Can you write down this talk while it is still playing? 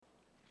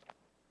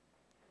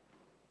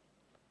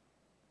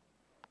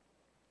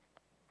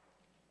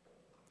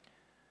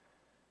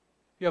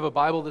If you have a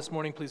Bible this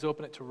morning, please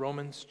open it to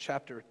Romans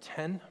chapter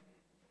 10.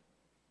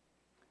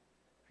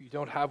 If you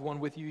don't have one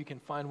with you, you can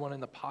find one in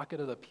the pocket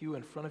of the pew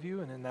in front of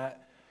you, and in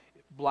that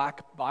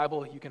black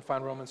Bible, you can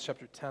find Romans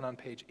chapter 10 on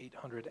page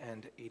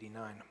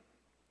 889.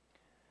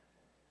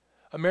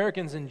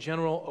 Americans in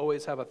general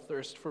always have a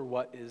thirst for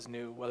what is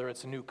new. Whether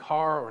it's a new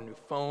car or new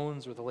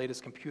phones or the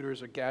latest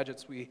computers or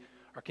gadgets, we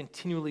are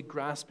continually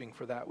grasping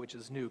for that which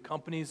is new.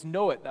 Companies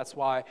know it. That's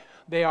why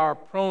they are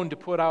prone to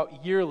put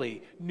out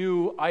yearly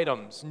new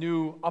items,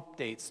 new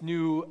updates,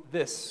 new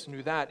this,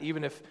 new that,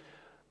 even if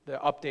the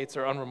updates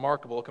are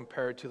unremarkable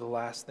compared to the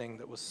last thing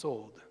that was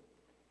sold.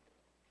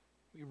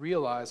 We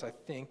realize, I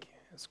think,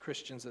 as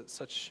Christians, that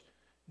such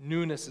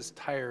newness is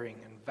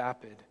tiring and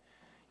vapid.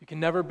 You can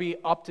never be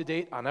up to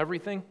date on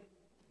everything.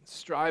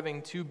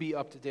 Striving to be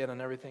up to date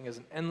on everything is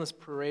an endless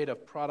parade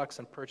of products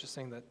and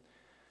purchasing that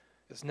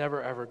is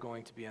never ever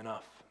going to be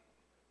enough.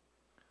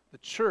 The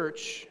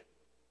church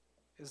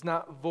is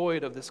not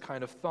void of this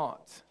kind of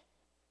thought.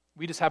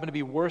 We just happen to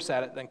be worse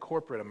at it than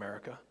corporate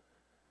America.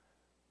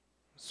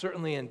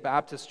 Certainly in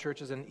Baptist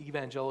churches and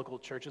evangelical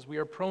churches, we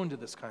are prone to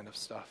this kind of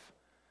stuff.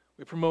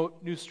 We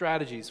promote new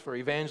strategies for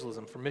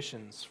evangelism, for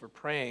missions, for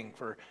praying,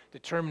 for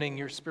determining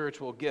your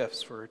spiritual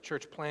gifts, for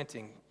church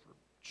planting, for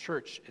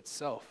church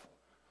itself.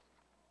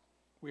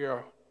 We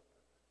are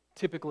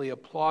typically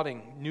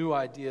applauding new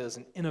ideas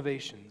and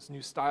innovations,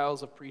 new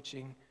styles of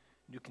preaching,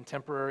 new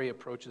contemporary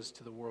approaches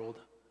to the world.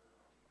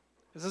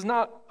 This is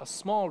not a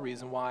small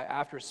reason why,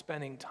 after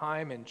spending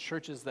time in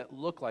churches that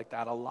look like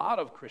that, a lot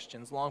of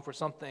Christians long for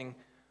something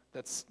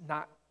that's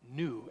not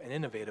new and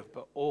innovative,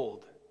 but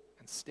old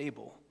and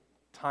stable,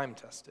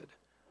 time-tested.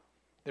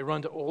 They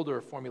run to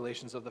older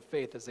formulations of the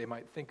faith as they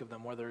might think of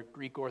them, whether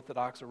Greek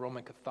Orthodox or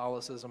Roman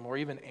Catholicism or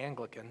even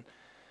Anglican.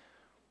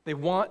 They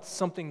want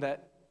something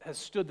that has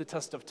stood the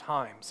test of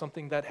time,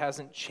 something that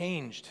hasn't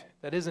changed,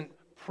 that isn't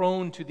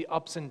prone to the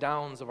ups and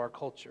downs of our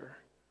culture.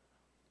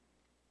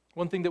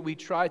 One thing that we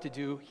try to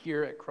do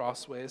here at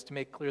Crossway is to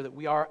make clear that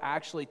we are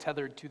actually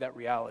tethered to that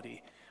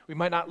reality. We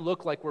might not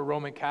look like we're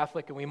Roman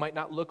Catholic, and we might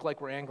not look like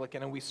we're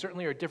Anglican, and we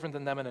certainly are different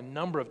than them in a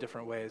number of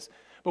different ways,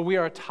 but we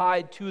are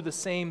tied to the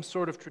same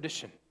sort of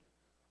tradition.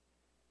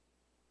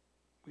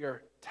 We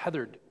are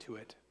tethered to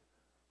it.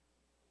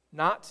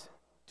 Not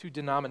to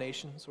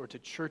denominations or to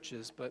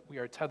churches, but we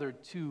are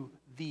tethered to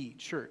the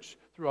church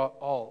throughout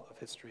all of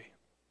history.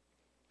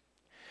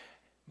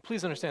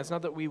 Please understand, it's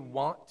not that we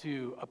want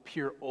to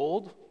appear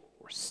old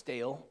or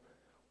stale,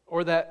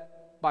 or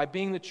that by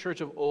being the church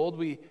of old,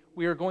 we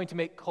are going to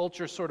make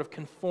culture sort of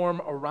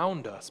conform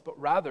around us, but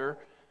rather,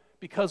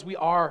 because we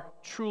are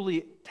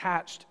truly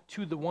attached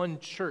to the one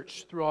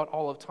church throughout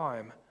all of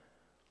time,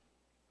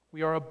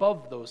 we are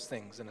above those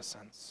things in a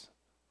sense.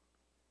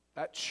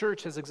 That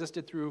church has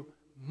existed through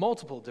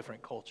multiple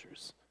different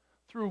cultures,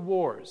 through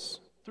wars,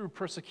 through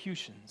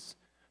persecutions,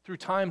 through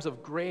times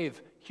of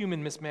grave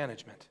human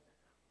mismanagement,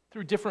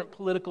 through different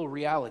political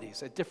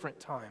realities at different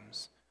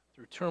times,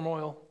 through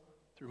turmoil,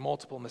 through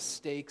multiple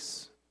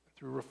mistakes,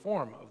 through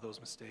reform of those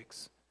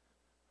mistakes.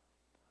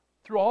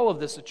 Through all of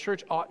this, a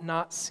church ought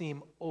not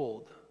seem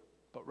old,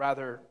 but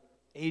rather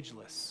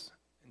ageless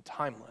and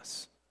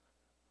timeless,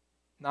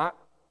 not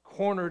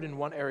cornered in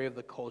one area of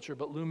the culture,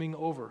 but looming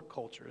over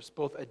cultures,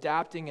 both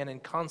adapting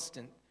and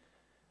constant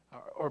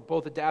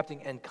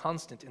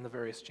in the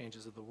various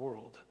changes of the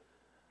world.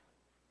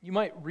 You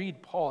might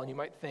read Paul and you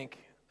might think,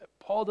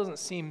 Paul doesn't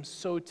seem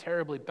so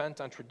terribly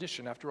bent on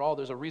tradition. After all,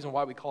 there's a reason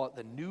why we call it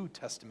the New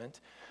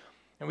Testament,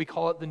 and we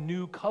call it the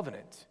New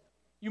Covenant.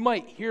 You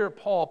might hear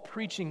Paul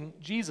preaching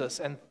Jesus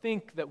and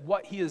think that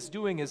what he is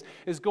doing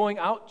is going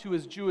out to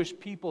his Jewish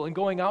people and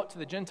going out to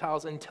the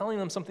Gentiles and telling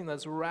them something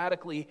that's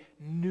radically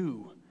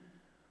new.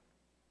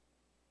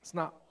 It's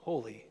not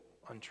wholly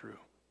untrue.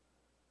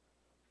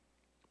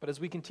 But as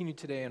we continue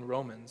today in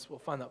Romans, we'll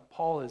find that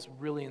Paul is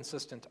really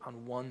insistent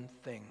on one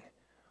thing.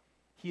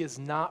 He is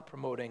not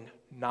promoting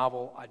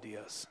novel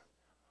ideas.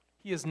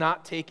 He is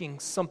not taking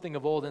something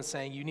of old and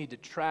saying, you need to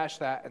trash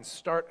that and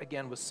start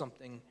again with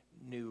something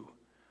new.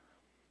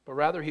 But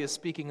rather, he is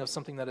speaking of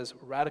something that is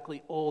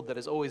radically old, that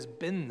has always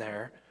been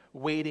there,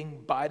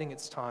 waiting, biding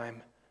its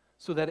time,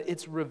 so that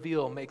its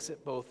reveal makes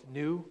it both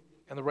new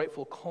and the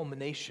rightful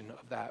culmination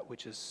of that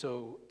which is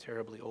so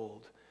terribly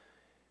old.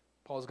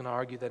 Paul's going to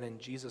argue that in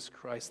Jesus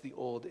Christ, the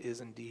old is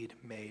indeed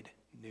made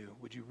new.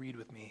 Would you read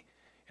with me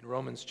in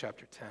Romans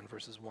chapter 10,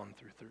 verses 1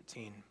 through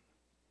 13?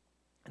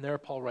 And there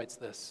Paul writes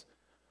this: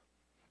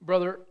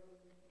 Brothers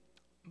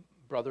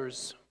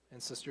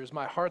and sisters,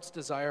 my heart's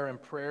desire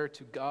and prayer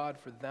to God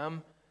for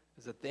them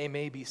is that they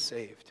may be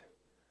saved.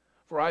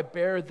 For I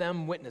bear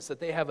them witness that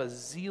they have a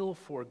zeal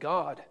for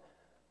God,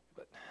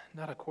 but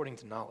not according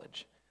to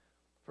knowledge.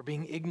 For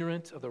being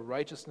ignorant of the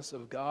righteousness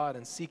of God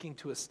and seeking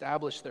to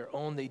establish their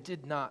own, they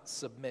did not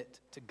submit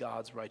to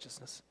God's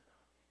righteousness.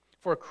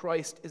 For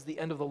Christ is the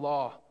end of the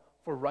law,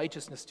 for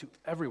righteousness to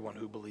everyone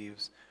who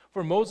believes.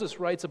 For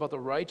Moses writes about the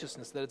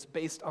righteousness that it's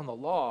based on the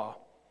law,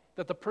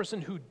 that the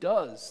person who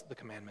does the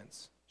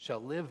commandments shall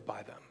live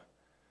by them.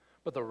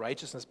 But the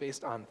righteousness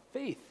based on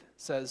faith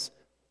says,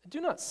 Do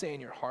not say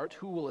in your heart,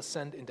 who will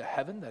ascend into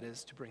heaven, that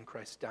is, to bring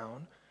Christ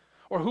down,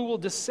 or who will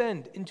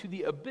descend into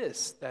the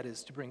abyss, that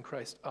is, to bring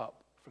Christ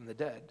up from the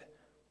dead.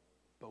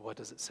 But what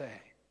does it say?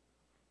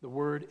 The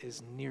word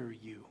is near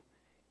you,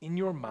 in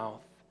your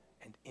mouth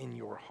and in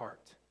your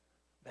heart.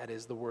 That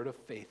is the word of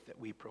faith that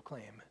we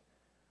proclaim.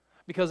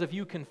 Because if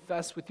you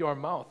confess with your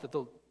mouth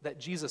that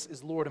Jesus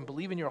is Lord and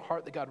believe in your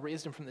heart that God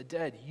raised him from the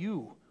dead,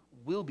 you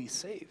will be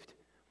saved.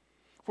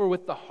 For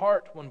with the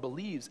heart one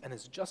believes and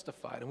is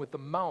justified, and with the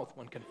mouth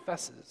one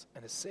confesses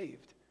and is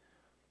saved.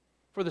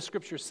 For the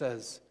scripture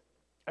says,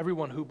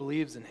 everyone who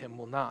believes in him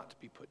will not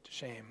be put to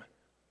shame.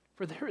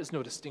 For there is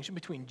no distinction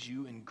between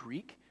Jew and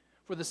Greek,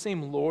 for the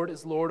same Lord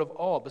is Lord of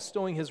all,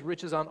 bestowing his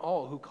riches on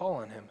all who call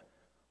on him.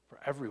 For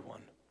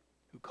everyone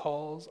who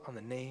calls on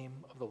the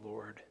name of the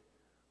Lord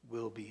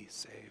will be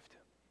saved.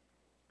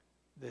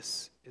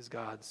 This is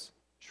God's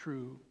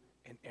true,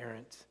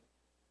 inerrant,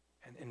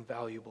 and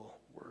invaluable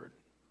word.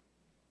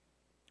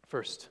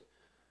 First,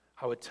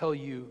 I would tell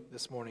you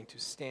this morning to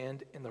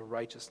stand in the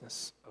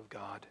righteousness of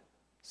God.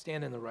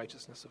 Stand in the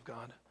righteousness of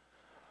God.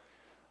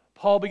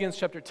 Paul begins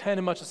chapter 10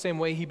 in much the same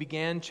way he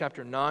began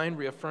chapter 9,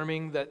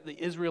 reaffirming that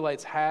the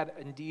Israelites had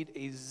indeed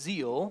a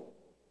zeal,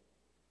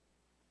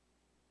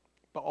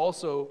 but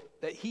also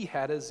that he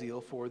had a zeal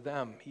for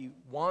them. He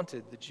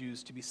wanted the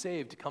Jews to be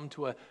saved, to come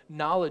to a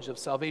knowledge of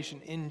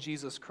salvation in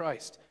Jesus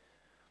Christ.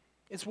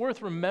 It's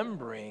worth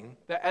remembering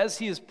that as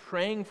he is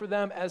praying for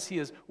them, as he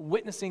is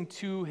witnessing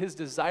to his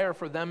desire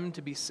for them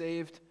to be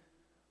saved,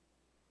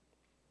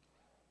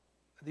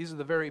 these are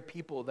the very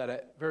people that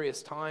at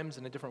various times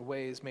and in different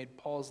ways made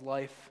Paul's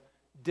life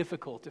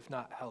difficult, if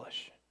not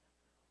hellish.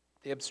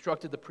 They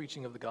obstructed the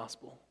preaching of the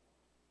gospel.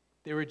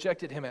 They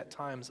rejected him at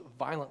times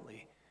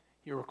violently.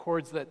 He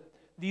records that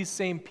these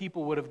same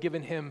people would have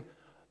given him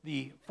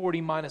the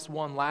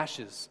 40-1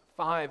 lashes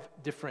 5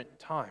 different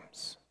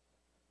times.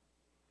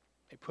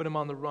 They put him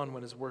on the run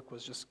when his work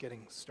was just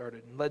getting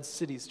started and led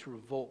cities to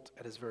revolt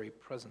at his very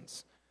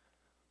presence.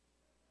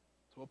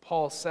 So what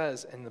Paul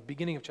says in the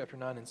beginning of chapter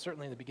 9 and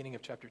certainly in the beginning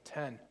of chapter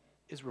 10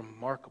 is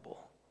remarkable.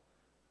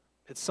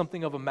 It's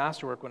something of a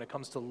masterwork when it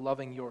comes to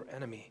loving your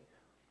enemy.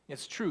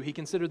 It's true, he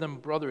considered them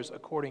brothers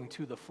according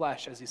to the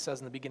flesh, as he says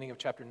in the beginning of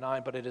chapter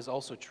 9, but it is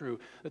also true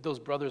that those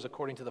brothers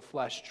according to the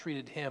flesh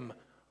treated him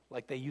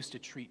like they used to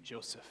treat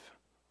Joseph.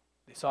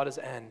 They sought his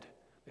end.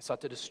 They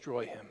sought to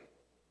destroy him.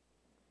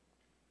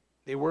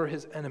 They were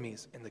his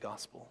enemies in the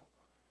gospel.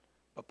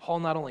 But Paul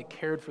not only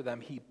cared for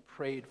them, he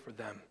prayed for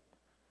them.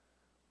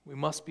 We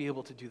must be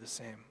able to do the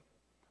same.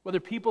 Whether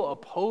people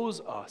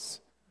oppose us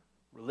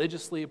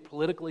religiously,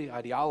 politically,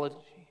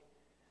 ideology,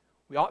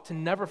 we ought to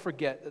never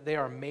forget that they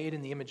are made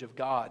in the image of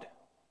God.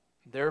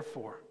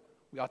 Therefore,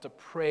 we ought to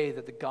pray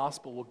that the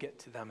gospel will get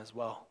to them as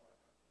well.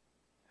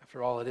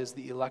 After all, it is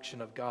the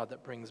election of God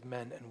that brings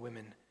men and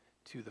women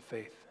to the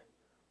faith.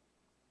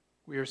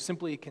 We are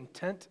simply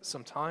content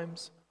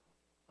sometimes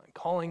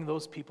calling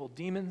those people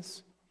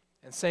demons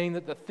and saying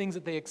that the things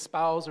that they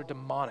espouse are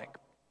demonic.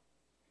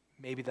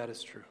 Maybe that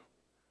is true,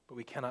 but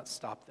we cannot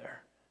stop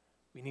there.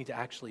 We need to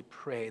actually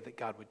pray that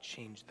God would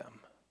change them.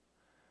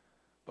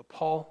 But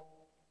Paul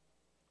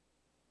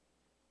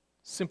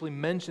simply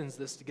mentions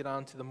this to get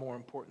on to the more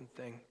important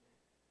thing.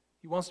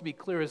 He wants to be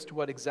clear as to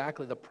what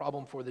exactly the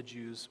problem for the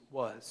Jews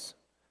was.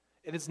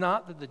 It is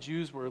not that the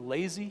Jews were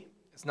lazy.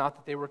 It's not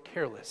that they were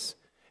careless.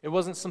 It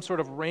wasn't some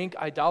sort of rank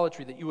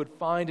idolatry that you would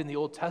find in the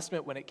Old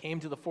Testament when it came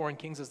to the foreign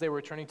kings as they were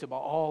returning to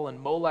Baal and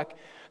Molech.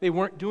 They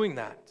weren't doing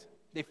that.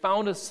 They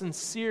found a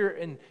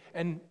sincere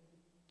and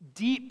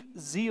deep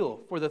zeal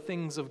for the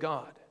things of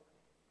God.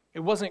 It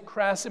wasn't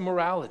crass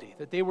immorality,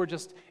 that they were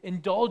just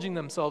indulging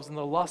themselves in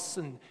the lusts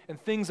and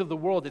things of the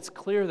world. It's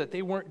clear that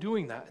they weren't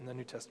doing that in the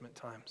New Testament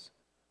times.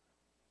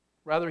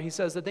 Rather, he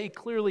says that they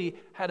clearly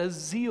had a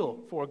zeal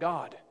for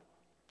God.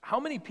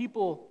 How many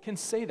people can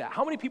say that?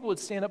 How many people would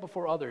stand up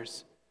before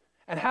others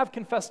and have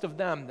confessed of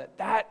them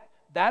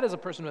that is a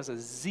person who has a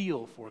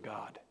zeal for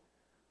God?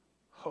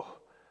 Oh,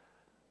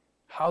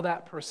 how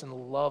that person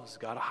loves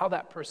God, how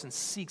that person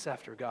seeks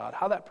after God,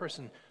 how that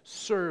person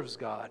serves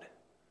God.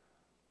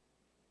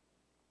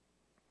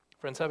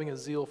 Friends, having a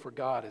zeal for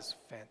God is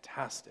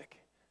fantastic,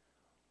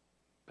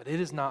 but it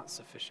is not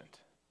sufficient.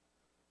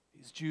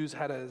 These Jews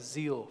had a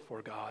zeal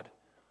for God.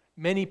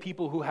 Many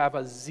people who have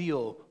a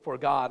zeal for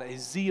God, a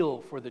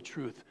zeal for the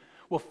truth,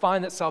 will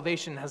find that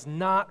salvation has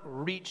not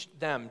reached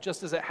them,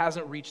 just as it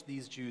hasn't reached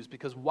these Jews,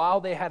 because while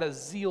they had a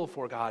zeal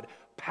for God,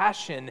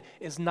 passion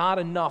is not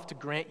enough to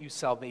grant you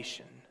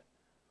salvation.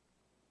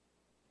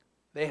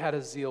 They had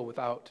a zeal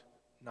without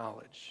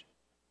knowledge.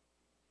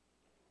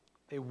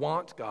 They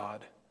want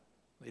God.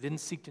 They didn't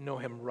seek to know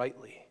him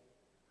rightly.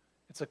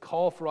 It's a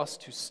call for us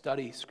to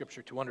study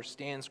Scripture, to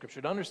understand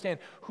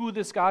who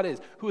this God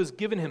is, who has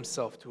given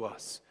himself to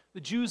us.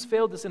 The Jews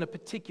failed this in a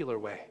particular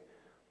way.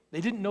 They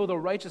didn't know the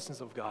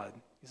righteousness of God.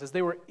 He says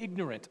they were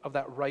ignorant of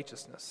that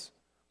righteousness.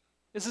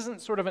 This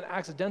isn't sort of an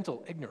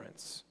accidental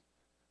ignorance.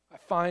 I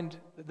find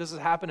that this has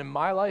happened in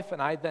my life,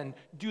 and I then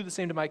do the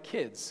same to my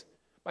kids.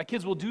 My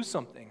kids will do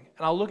something,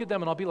 and I'll look at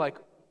them and I'll be like,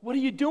 "What are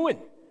you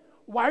doing?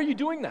 why are you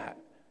doing that?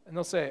 And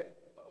they'll say,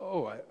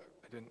 oh, I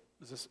didn't,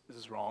 is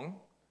this wrong,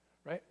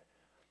 right?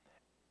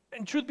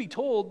 And truth be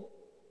told,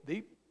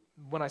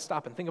 when I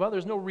stop and think about it,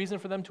 there's no reason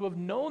for them to have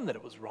known that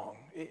it was wrong.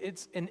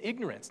 It's in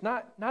ignorance,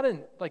 not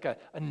in like a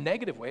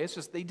negative way. It's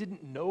just they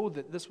didn't know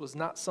that this was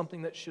not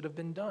something that should have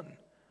been done.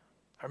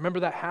 I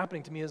remember that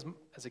happening to me as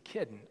a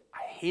kid, and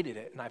I hated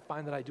it, and I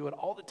find that I do it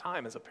all the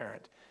time as a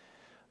parent.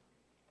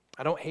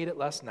 I don't hate it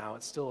less now.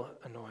 It's still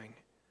annoying.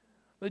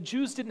 The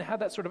Jews didn't have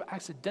that sort of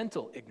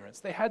accidental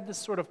ignorance. They had this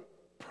sort of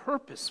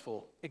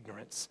purposeful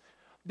ignorance.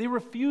 They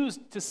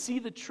refused to see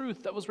the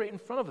truth that was right in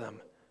front of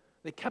them.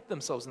 They kept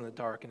themselves in the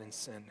dark and in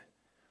sin.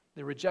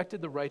 They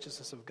rejected the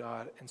righteousness of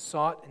God and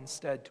sought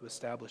instead to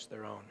establish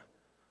their own.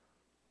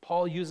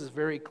 Paul uses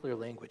very clear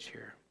language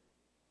here.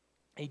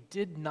 He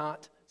did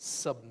not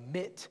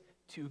submit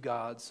to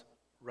God's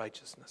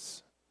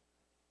righteousness.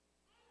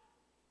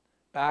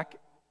 Back at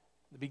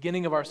the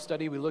beginning of our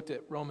study, we looked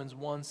at Romans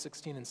 1,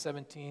 16 and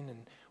 17,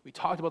 and we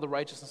talked about the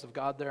righteousness of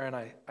God there, and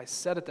I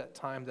said at that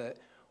time that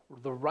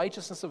the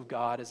righteousness of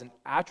God is an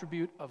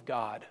attribute of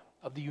God,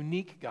 of the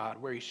unique God,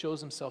 where he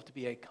shows himself to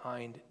be a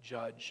kind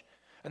judge.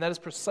 And that is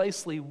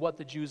precisely what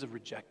the Jews have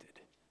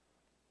rejected.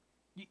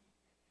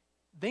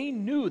 They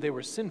knew they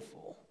were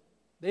sinful.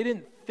 They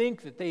didn't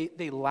think that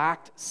they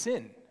lacked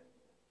sin.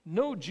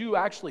 No Jew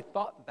actually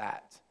thought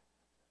that.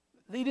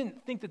 They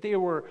didn't think that they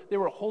were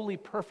wholly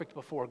perfect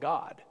before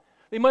God.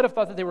 They might have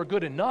thought that they were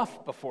good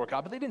enough before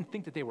God, but they didn't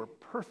think that they were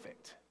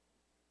perfect.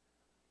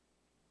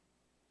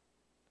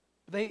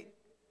 They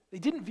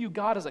didn't view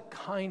God as a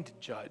kind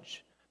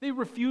judge. They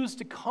refused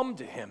to come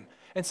to him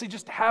and say,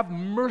 just have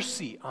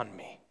mercy on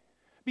me.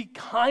 Be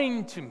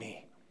kind to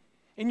me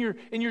in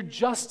your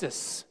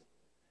justice,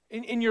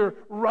 in your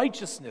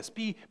righteousness.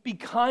 Be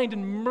kind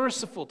and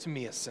merciful to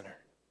me, a sinner.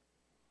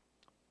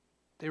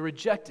 They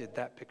rejected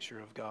that picture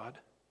of God.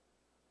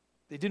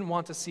 They didn't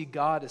want to see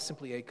God as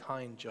simply a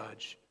kind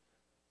judge.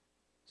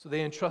 So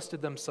they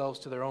entrusted themselves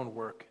to their own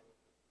work,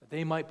 that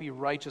they might be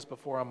righteous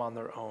before him on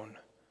their own,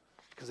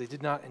 because they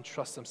did not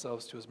entrust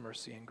themselves to his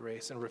mercy and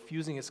grace. And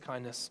refusing his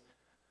kindness,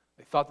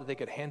 they thought that they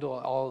could handle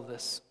all of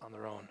this on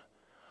their own.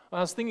 When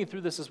I was thinking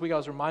through this week, I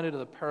was reminded of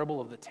the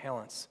parable of the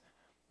talents.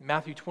 In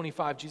Matthew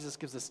 25, Jesus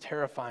gives this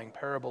terrifying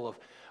parable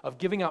of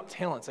giving out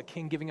talents, a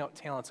king giving out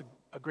talents,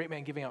 a great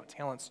man giving out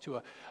talents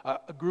to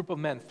a group of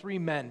men, 3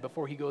 men,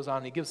 before he goes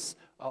on. He gives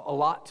a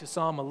lot to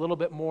some, a little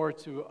bit more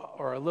to,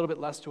 or a little bit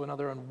less to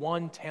another, and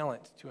 1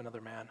 talent to another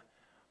man.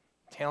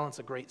 Talent's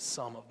a great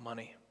sum of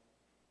money.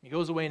 He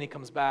goes away and he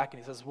comes back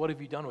and he says, what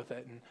have you done with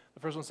it? And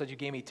the first one said, you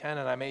gave me 10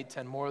 and I made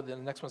 10 more. Then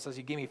the next one says,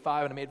 you gave me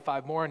 5 and I made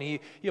 5 more. And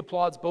he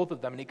applauds both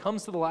of them. And he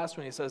comes to the last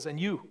one and he says, and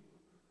you,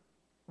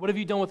 what have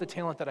you done with the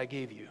talent that I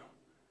gave you?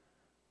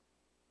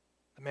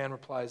 The man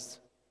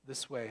replies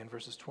this way in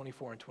verses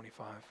 24 and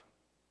 25.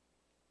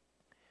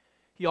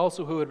 He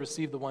also, who had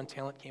received the 1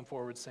 talent, came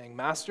forward saying,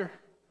 Master,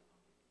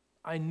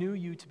 I knew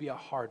you to be a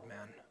hard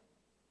man,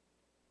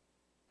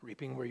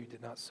 reaping where you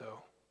did not sow,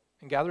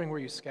 and gathering where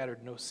you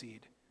scattered no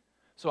seed.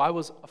 So I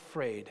was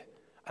afraid,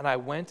 and I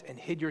went and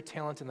hid your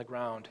talent in the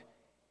ground.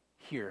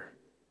 Here,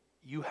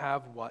 you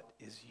have what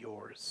is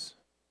yours.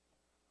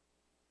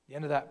 At the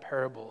end of that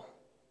parable,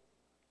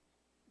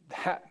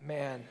 that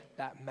man,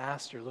 that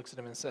master, looks at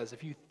him and says,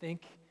 if you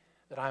think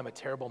that I'm a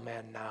terrible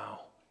man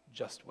now,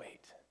 just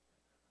wait.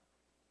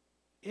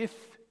 If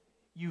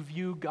you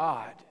view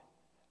God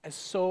as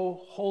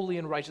so holy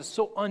and righteous,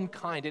 so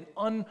unkind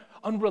and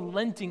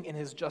unrelenting in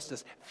his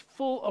justice,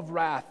 full of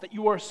wrath, that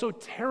you are so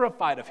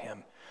terrified of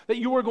him, that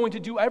you are going to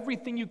do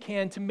everything you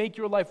can to make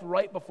your life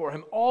right before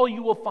him, all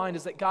you will find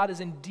is that God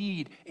is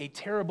indeed a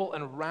terrible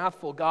and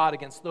wrathful God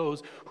against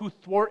those who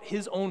thwart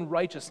his own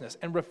righteousness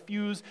and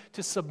refuse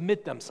to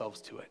submit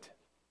themselves to it.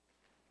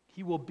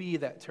 He will be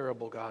that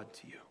terrible God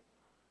to you.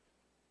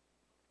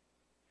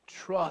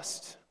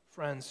 Trust,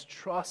 friends,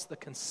 trust the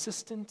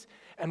consistent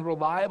and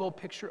reliable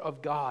picture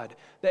of God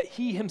that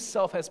he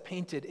himself has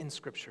painted in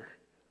Scripture,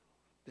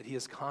 that he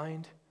is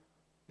kind,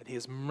 that he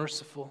is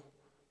merciful,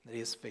 that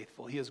he is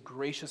faithful. He is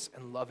gracious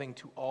and loving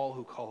to all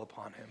who call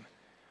upon him.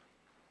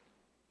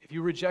 If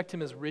you reject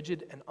him as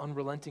rigid and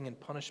unrelenting in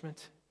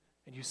punishment,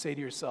 and you say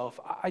to yourself,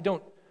 I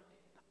don't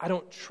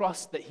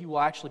trust that he will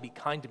actually be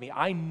kind to me.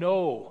 I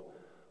know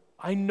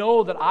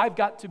that I've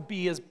got to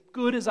be as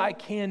good as I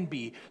can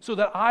be so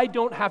that I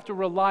don't have to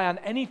rely on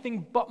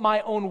anything but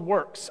my own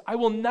works. I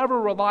will never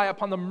rely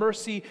upon the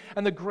mercy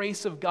and the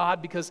grace of God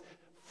because,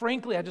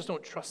 frankly, I just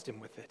don't trust him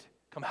with it.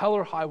 Come hell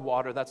or high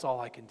water, that's all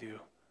I can do.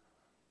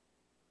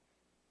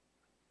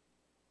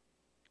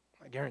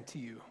 I guarantee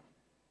you,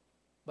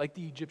 like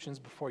the Egyptians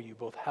before you,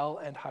 both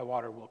hell and high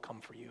water will come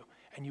for you,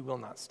 and you will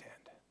not stand.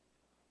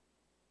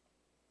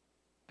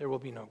 There will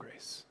be no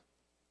grace.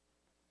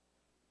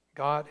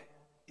 God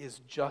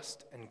is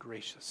just and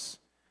gracious,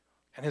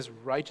 and his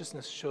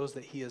righteousness shows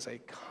that he is a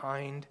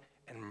kind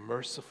and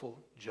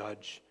merciful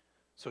judge.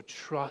 So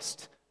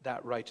trust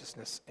that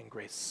righteousness and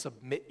grace.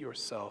 Submit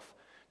yourself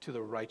to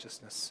the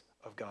righteousness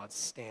of God.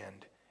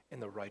 Stand in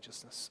the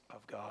righteousness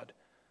of God.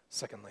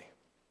 Secondly,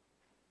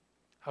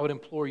 I would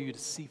implore you to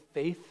see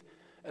faith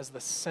as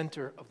the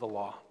center of the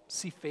law.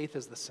 See faith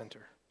as the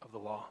center of the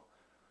law.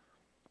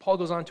 Paul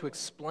goes on to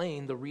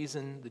explain the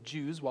reason the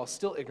Jews, while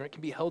still ignorant,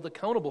 can be held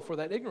accountable for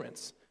that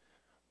ignorance.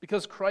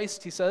 Because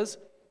Christ, he says,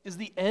 is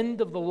the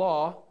end of the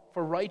law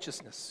for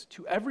righteousness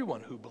to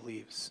everyone who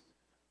believes.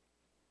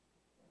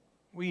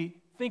 We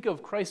think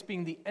of Christ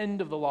being the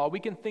end of the law. We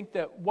can think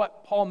that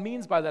what Paul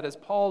means by that is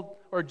Paul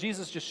or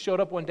Jesus just showed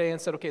up one day and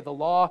said, okay, the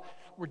law,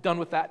 we're done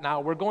with that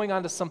now. We're going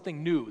on to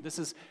something new. This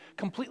is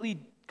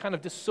completely kind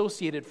of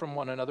dissociated from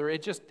one another.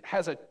 It just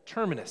has a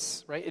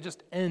terminus, right? It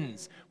just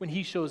ends. When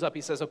he shows up,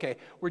 he says, okay,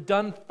 we're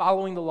done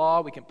following the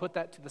law. We can put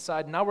that to the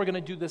side. Now we're going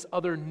to do this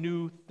other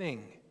new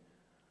thing.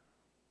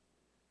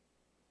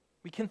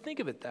 We can think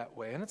of it that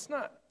way, and it's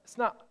not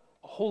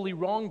a wholly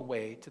wrong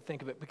way to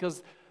think of it,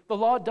 because the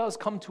law does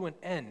come to an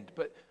end,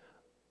 but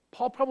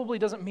Paul probably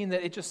doesn't mean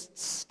that it just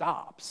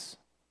stops,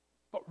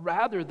 but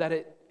rather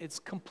that it's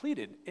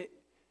completed.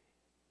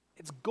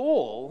 Its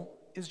goal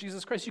is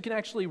Jesus Christ. You can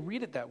actually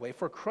read it that way.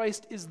 For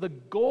Christ is the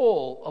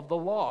goal of the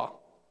law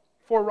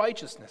for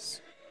righteousness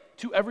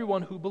to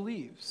everyone who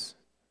believes.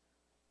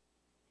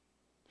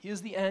 He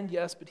is the end,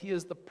 yes, but he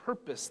is the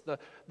purpose, the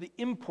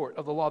import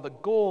of the law, the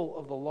goal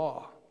of the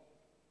law.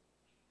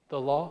 The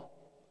law,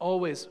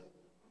 always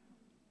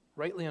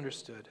rightly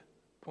understood,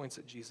 points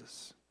at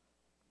Jesus.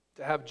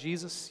 To have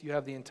Jesus, you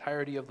have the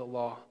entirety of the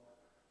law.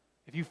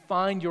 If you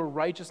find your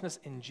righteousness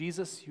in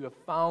Jesus, you have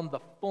found the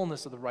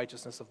fullness of the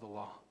righteousness of the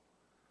law.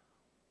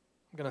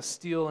 I'm going to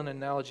steal an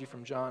analogy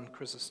from John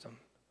Chrysostom.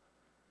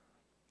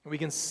 We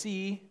can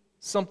see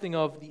something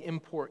of the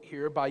import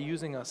here by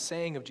using a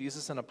saying of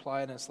Jesus and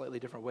apply it in a slightly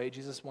different way.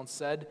 Jesus once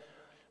said,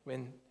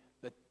 when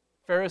the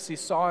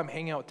Pharisees saw him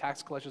hanging out with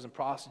tax collectors and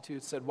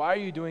prostitutes, said, "Why are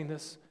you doing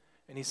this?"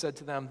 And he said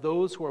to them,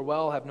 "Those who are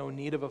well have no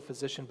need of a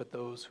physician, but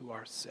those who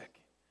are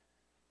sick."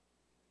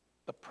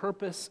 The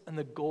purpose and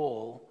the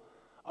goal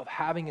of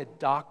having a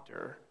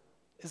doctor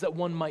is that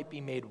one might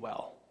be made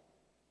well.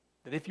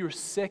 That if you're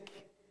sick,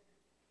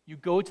 you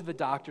go to the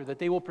doctor, that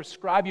they will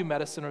prescribe you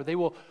medicine, or they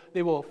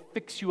will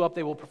fix you up,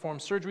 they will perform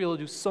surgery, they'll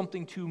do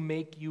something to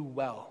make you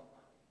well.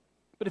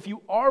 But if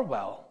you are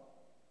well,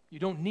 you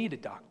don't need a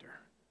doctor.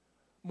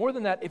 More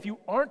than that, if you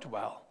aren't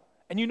well,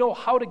 and you know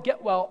how to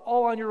get well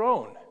all on your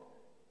own,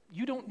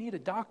 you don't need a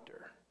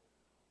doctor.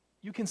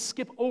 You can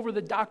skip over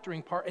the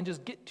doctoring part and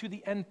just get to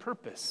the end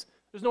purpose.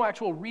 There's no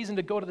actual reason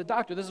to go to the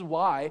doctor. This is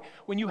why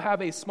when you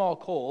have a small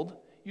cold,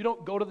 you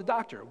don't go to the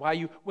doctor.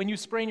 When you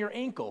sprain your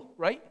ankle,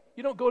 right?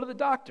 You don't go to the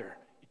doctor.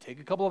 You take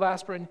a couple of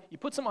aspirin, you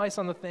put some ice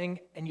on the thing,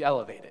 and you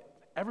elevate it.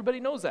 Everybody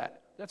knows that.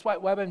 That's why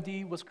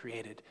WebMD was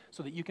created,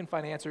 so that you can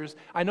find answers.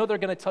 I know they're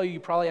going to tell you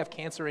probably have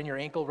cancer in your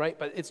ankle, right?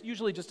 But it's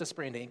usually just a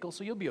sprained ankle,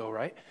 so you'll be all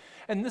right.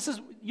 And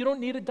you don't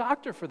need a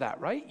doctor for that,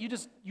 right?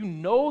 You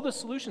know the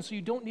solution, so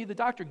you don't need the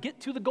doctor. Get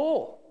to the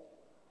goal.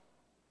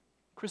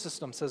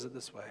 Chrysostom says it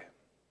this way.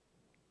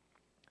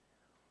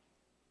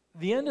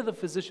 The end of the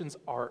physician's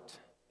art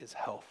is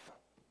health.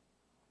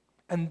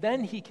 And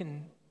then he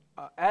can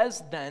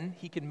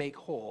make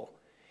whole,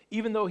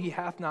 even though he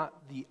hath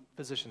not the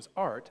physician's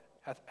art,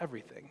 hath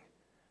everything.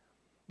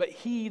 But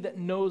he that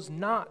knows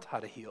not how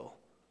to heal,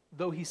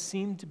 though he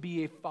seem to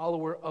be a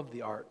follower of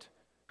the art,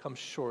 comes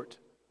short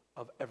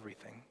of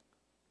everything.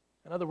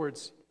 In other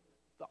words,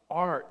 the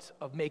art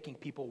of making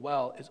people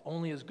well is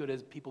only as good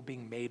as people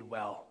being made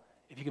well.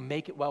 If you can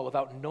make it well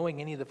without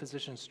knowing any of the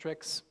physician's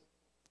tricks,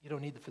 you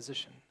don't need the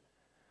physician.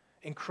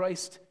 In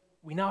Christ,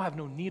 we now have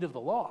no need of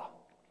the law.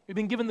 We've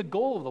been given the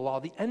goal of the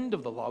law, the end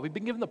of the law. We've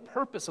been given the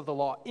purpose of the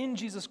law in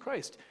Jesus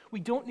Christ.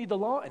 We don't need the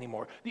law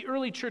anymore. The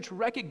early church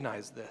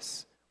recognized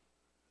this.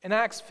 In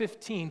Acts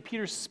 15,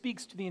 Peter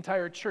speaks to the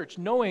entire church,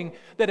 knowing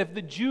that if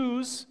the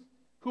Jews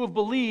who have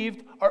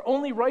believed are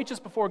only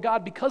righteous before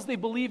God because they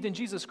believed in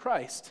Jesus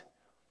Christ,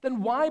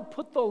 then why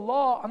put the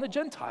law on the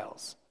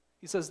Gentiles?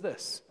 He says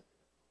this,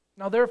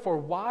 "Now therefore,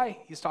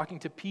 why?" He's talking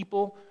to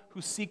people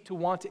who seek to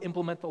want to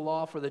implement the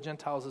law for the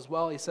Gentiles as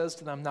well. He says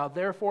to them, "Now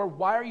therefore,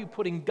 why are you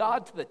putting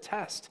God to the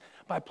test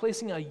by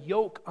placing a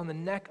yoke on the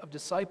neck of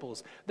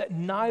disciples that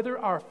neither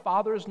our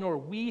fathers nor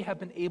we have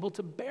been able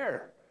to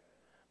bear?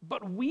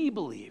 But we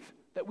believe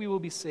that we will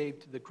be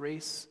saved through the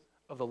grace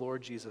of the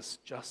Lord Jesus,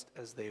 just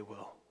as they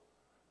will."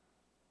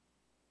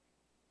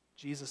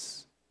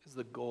 Jesus is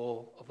the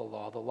goal of the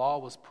law. The law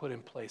was put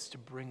in place to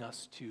bring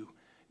us to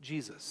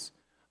Jesus.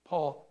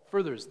 Paul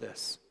furthers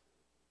this.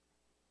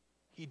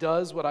 He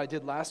does what I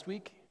did last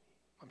week.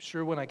 I'm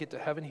sure when I get to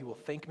heaven, he will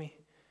thank me.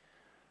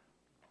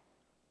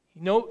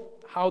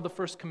 Note how the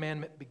first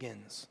commandment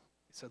begins.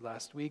 He said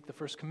last week, the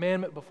first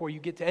commandment before you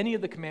get to any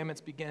of the commandments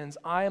begins,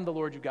 "I am the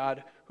Lord your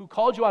God who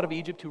called you out of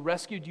Egypt, who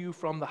rescued you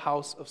from the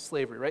house of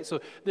slavery," right?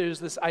 So there's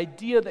this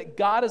idea that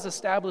God has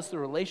established the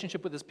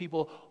relationship with his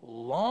people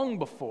long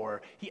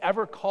before he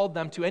ever called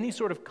them to any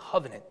sort of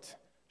covenant,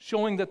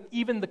 showing that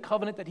even the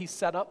covenant that he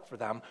set up for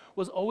them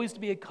was always to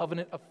be a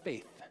covenant of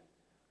faith.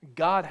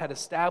 God had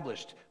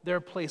established their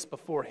place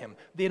before him.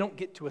 They don't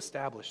get to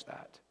establish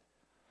that.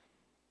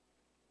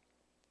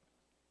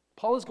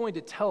 Paul is going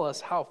to tell us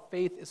how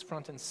faith is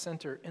front and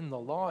center in the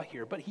law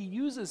here, but he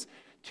uses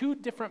two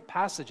different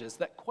passages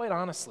that, quite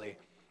honestly,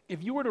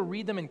 if you were to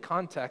read them in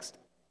context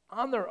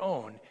on their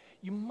own,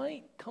 you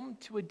might come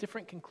to a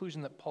different conclusion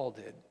that Paul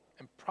did.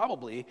 And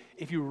probably,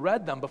 if you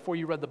read them before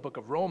you read the book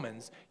of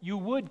Romans, you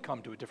would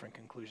come to a different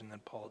conclusion than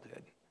Paul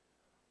did.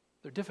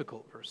 They're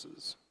difficult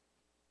verses.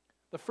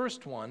 The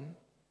first one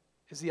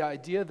is the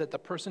idea that the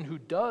person who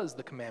does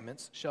the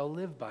commandments shall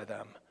live by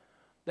them.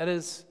 That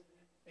is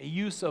a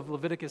use of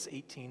Leviticus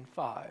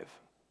 18:5.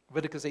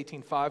 Leviticus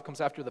 18:5 comes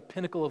after the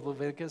pinnacle of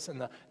Leviticus and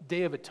the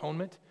Day of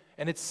Atonement,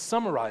 and it's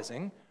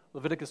summarizing,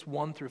 Leviticus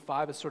 1 through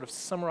 5 is sort of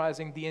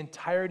summarizing the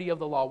entirety of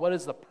the law. What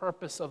is the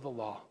purpose of the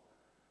law?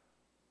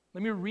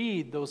 Let me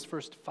read those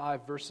first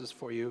 5 verses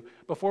for you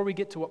before we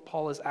get to what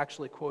Paul is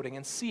actually quoting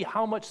and see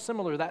how much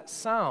similar that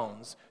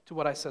sounds to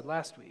what I said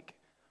last week.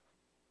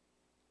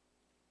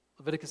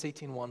 Leviticus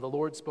 18:1, the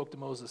Lord spoke to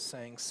Moses,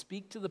 saying,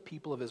 "Speak to the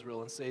people of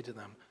Israel and say to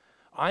them,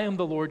 I am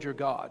the Lord your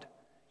God.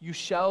 You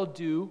shall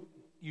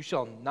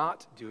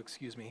not do,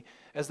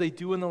 as they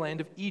do in the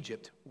land of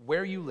Egypt,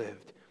 where you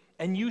lived,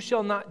 and you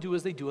shall not do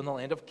as they do in the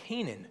land of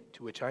Canaan,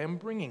 to which I am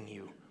bringing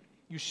you.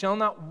 You shall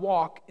not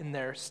walk in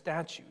their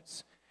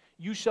statutes.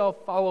 You shall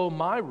follow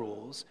my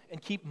rules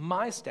and keep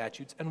my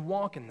statutes and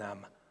walk in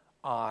them.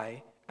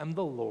 I am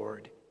the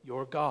Lord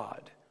your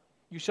God.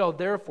 You shall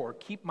therefore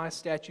keep my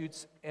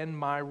statutes and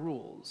my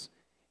rules.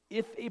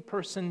 If a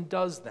person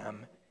does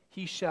them,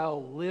 he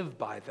shall live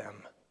by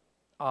them.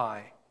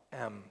 I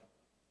am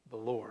the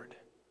Lord."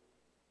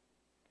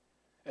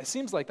 It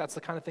seems like that's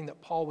the kind of thing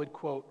that Paul would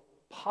quote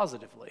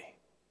positively,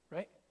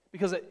 right?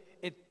 Because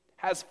it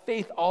has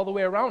faith all the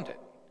way around it.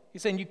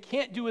 He's saying you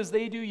can't do as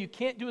they do, you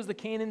can't do as the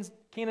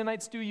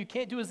Canaanites do, you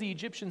can't do as the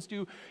Egyptians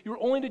do. You're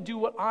only to do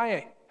what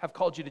I have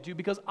called you to do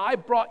because I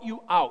brought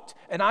you out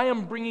and I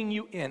am bringing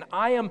you in.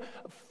 I am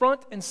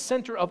front and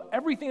center of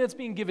everything that's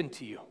being given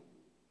to you.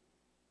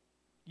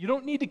 You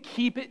don't need to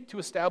keep it to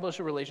establish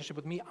a relationship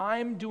with me.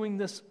 I'm doing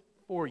this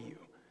for you.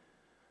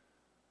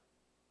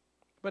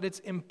 But it's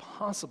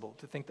impossible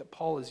to think that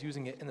Paul is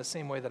using it in the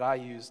same way that I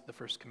used the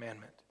first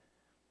commandment.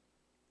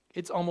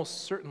 It's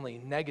almost certainly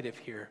negative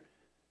here.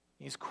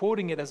 He's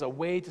quoting it as a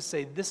way to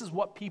say this is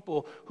what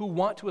people who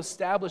want to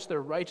establish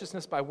their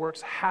righteousness by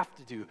works have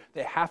to do.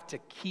 They have to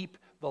keep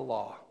the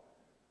law.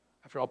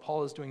 After all,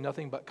 Paul is doing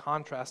nothing but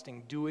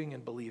contrasting doing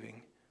and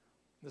believing.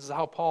 This is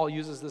how Paul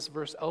uses this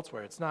verse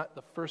elsewhere. It's not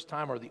the first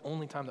time or the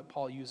only time that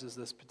Paul uses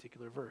this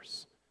particular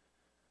verse.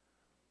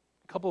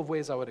 A couple of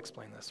ways I would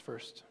explain this.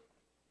 First,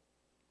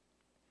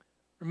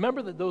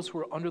 remember that those who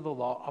were under the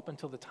law up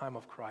until the time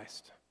of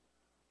Christ,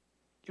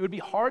 it would be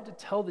hard to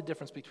tell the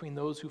difference between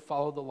those who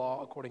follow the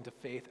law according to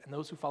faith and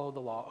those who follow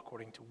the law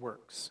according to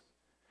works.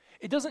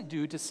 It doesn't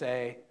do to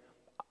say,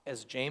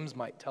 as James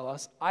might tell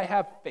us, I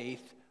have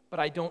faith, but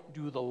I don't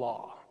do the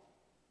law.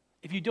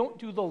 If you don't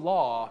do the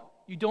law,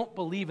 you don't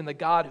believe in the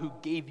God who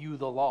gave you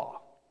the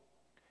law.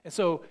 And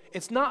so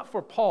it's not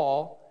for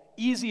Paul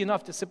easy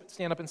enough to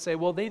stand up and say,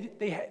 well, they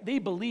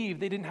believe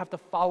they didn't have to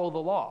follow the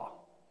law.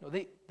 No,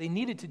 they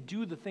needed to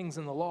do the things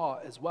in the law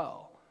as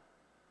well.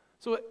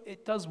 So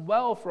it does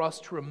well for us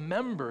to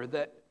remember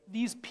that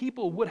these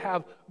people would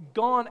have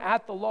gone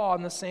at the law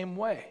in the same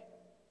way.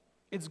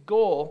 Its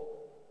goal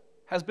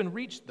has been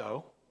reached,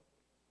 though,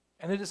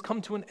 and it has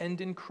come to an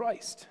end in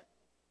Christ.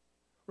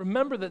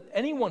 Remember that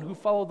anyone who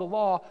followed the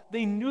law,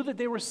 they knew that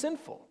they were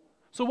sinful.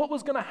 So what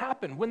was going to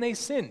happen when they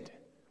sinned?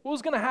 What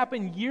was going to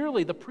happen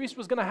yearly? The priest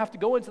was going to have to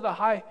go into the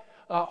high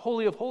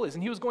Holy of Holies,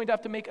 and he was going to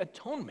have to make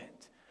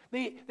atonement.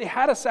 They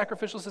had a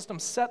sacrificial system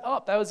set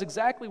up. That was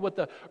exactly what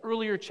the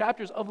earlier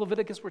chapters of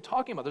Leviticus were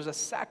talking about. There's a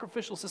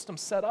sacrificial system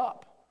set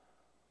up.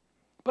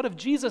 But if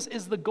Jesus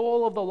is the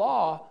goal of the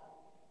law,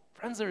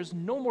 friends, there is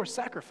no more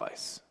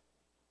sacrifice.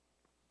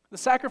 The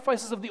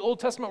sacrifices of the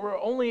Old Testament were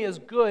only as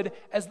good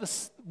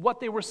as what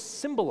they were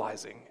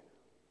symbolizing.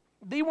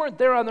 They weren't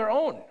there on their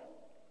own.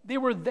 They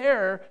were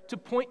there to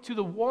point to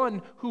the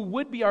one who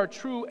would be our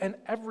true and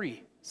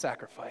every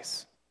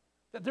sacrifice.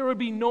 That there would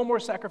be no more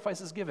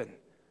sacrifices given.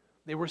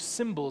 They were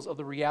symbols of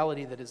the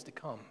reality that is to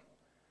come.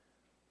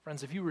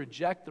 Friends, if you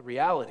reject the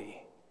reality,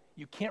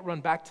 you can't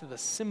run back to the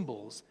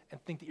symbols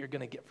and think that you're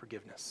going to get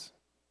forgiveness.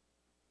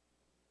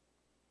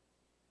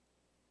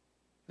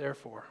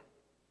 Therefore,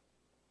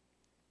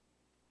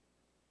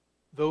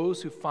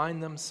 those who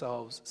find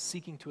themselves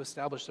seeking to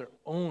establish their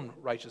own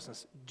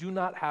righteousness do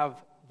not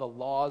have the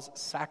law's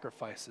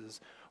sacrifices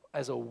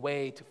as a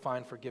way to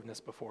find forgiveness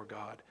before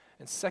God.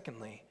 And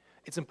secondly,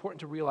 it's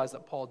important to realize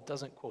that Paul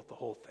doesn't quote the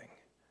whole thing.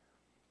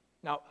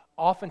 Now,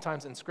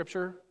 oftentimes in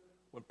Scripture,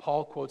 when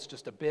Paul quotes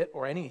just a bit,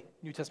 or any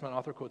New Testament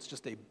author quotes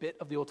just a bit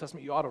of the Old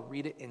Testament, you ought to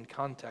read it in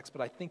context,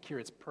 but I think here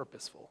it's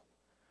purposeful.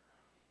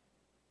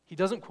 He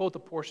doesn't quote the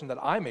portion that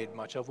I made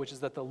much of, which is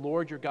that the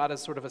Lord your God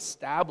has sort of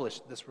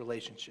established this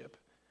relationship.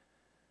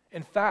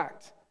 In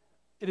fact,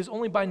 it is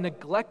only by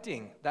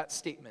neglecting that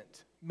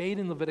statement made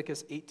in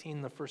Leviticus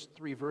 18, the first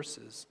 3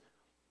 verses,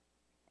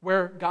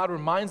 where God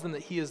reminds them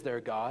that he is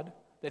their God,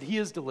 that he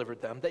has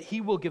delivered them, that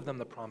he will give them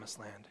the promised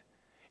land.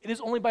 It is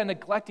only by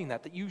neglecting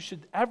that you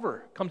should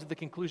ever come to the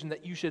conclusion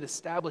that you should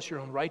establish your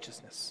own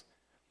righteousness.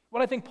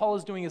 What I think Paul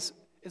is doing is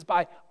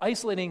by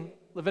isolating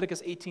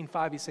Leviticus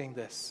 18:5, he's saying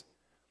this: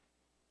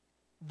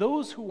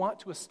 those who want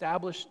to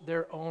establish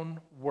their own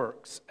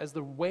works as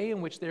the way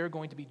in which they are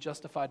going to be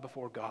justified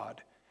before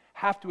God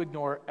have to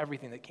ignore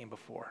everything that came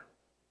before.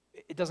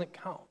 It doesn't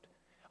count.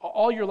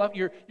 All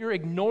you're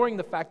ignoring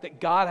the fact that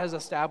God has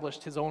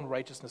established his own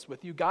righteousness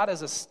with you. God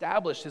has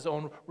established his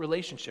own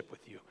relationship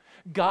with you.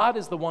 God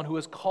is the one who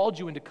has called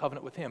you into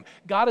covenant with him.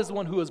 God is the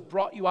one who has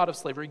brought you out of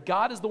slavery.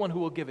 God is the one who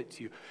will give it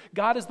to you.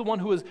 God is the one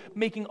who is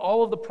making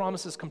all of the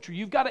promises come true.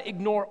 You've got to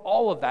ignore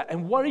all of that.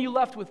 And what are you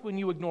left with when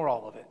you ignore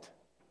all of it?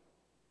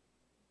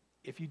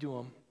 If you do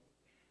them,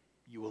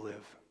 you will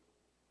live.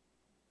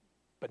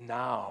 But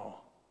now,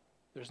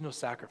 there's no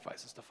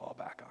sacrifices to fall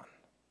back on.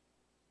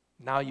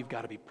 Now you've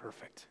got to be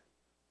perfect.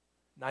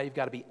 Now you've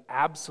got to be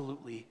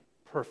absolutely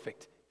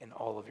perfect in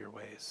all of your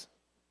ways.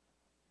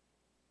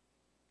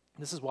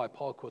 This is why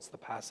Paul quotes the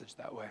passage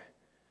that way.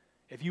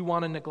 If you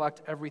want to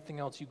neglect everything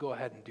else, you go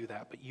ahead and do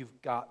that, but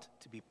you've got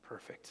to be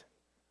perfect.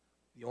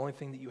 The only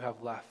thing that you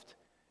have left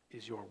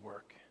is your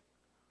work.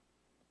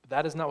 But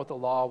that is not what the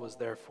law was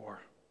there for.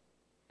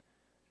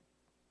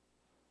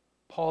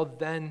 Paul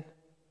then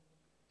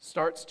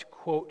starts to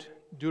quote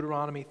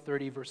Deuteronomy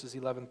 30, verses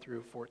 11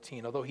 through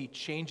 14. Although he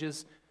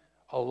changes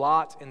a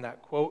lot in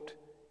that quote,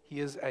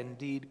 he is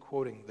indeed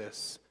quoting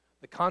this.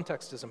 The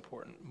context is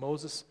important.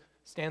 Moses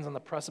stands on the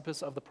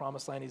precipice of the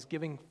promised land. He's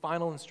giving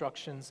final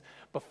instructions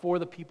before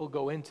the people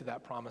go into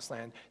that promised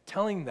land,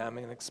 telling them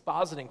and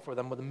expositing for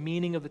them what the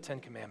meaning of the Ten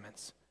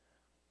Commandments.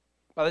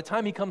 By the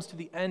time he comes to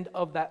the end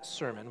of that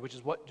sermon, which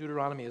is what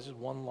Deuteronomy is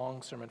one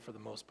long sermon for the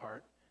most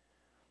part,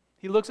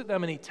 he looks at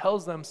them and he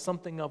tells them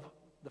something of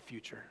the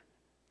future.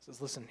 He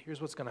says, listen,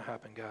 here's what's going to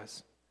happen,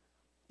 guys.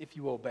 If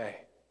you obey,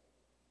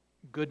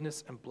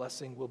 goodness and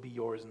blessing will be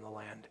yours in the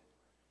land.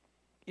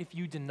 If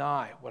you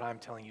deny what I'm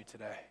telling you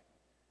today,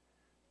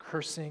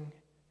 cursing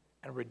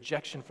and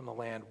rejection from the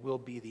land will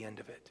be the end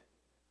of it.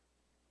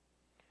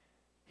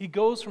 He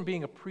goes from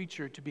being a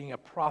preacher to being a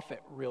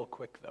prophet real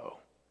quick, though,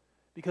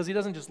 because he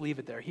doesn't just leave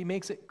it there. He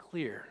makes it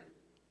clear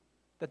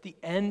that the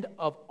end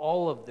of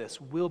all of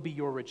this will be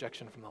your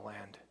rejection from the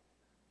land.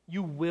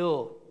 You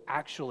will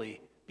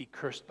actually be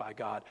cursed by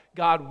God.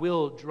 God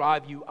will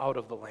drive you out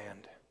of the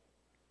land.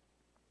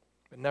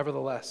 But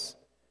nevertheless,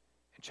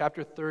 in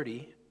chapter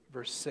 30,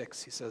 verse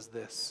 6, he says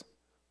this: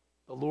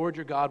 the Lord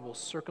your God will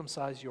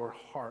circumcise your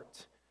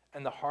heart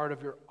and the heart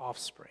of your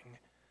offspring,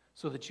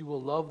 so that you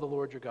will love the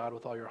Lord your God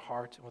with all your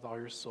heart and with all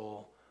your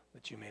soul,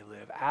 that you may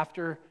live.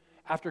 After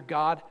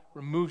God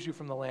removes you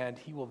from the land,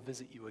 he will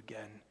visit you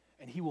again,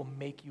 and he will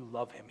make you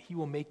love him. He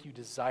will make you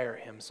desire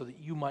him, so that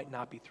you might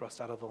not be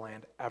thrust out of the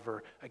land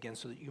ever again,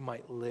 so that you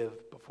might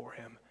live before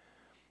him.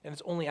 And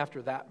it's only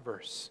after that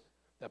verse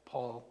that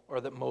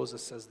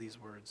Moses says these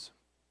words: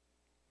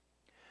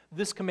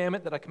 this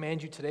commandment that I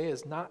command you today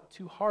is not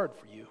too hard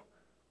for you,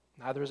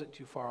 neither is it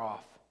too far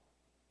off.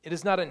 It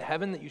is not in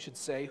heaven that you should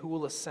say, who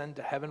will ascend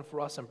to heaven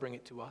for us and bring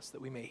it to us,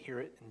 that we may hear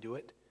it and do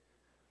it?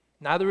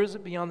 Neither is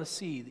it beyond the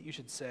sea that you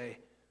should say,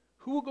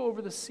 who will go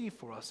over the sea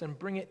for us and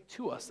bring it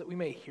to us, that we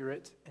may hear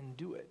it and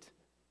do it?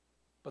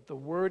 But the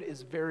word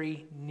is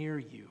very near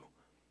you.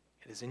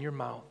 It is in your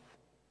mouth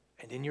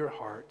and in your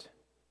heart,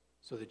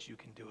 so that you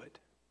can do it.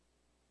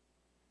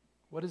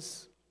 What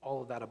is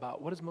all of that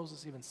about? What is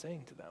Moses even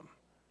saying to them?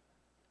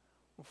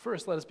 Well,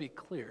 first, let us be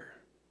clear.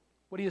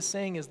 What he is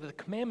saying is that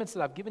the commandments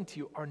that I've given to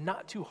you are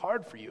not too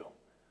hard for you.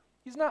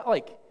 He's not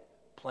like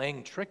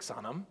playing tricks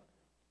on them.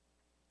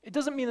 It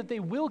doesn't mean that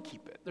they will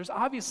keep it.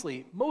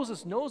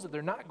 Moses knows that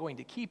they're not going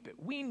to keep it.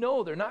 We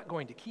know they're not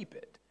going to keep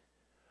it.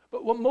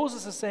 But what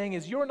Moses is saying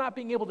is you're not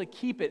being able to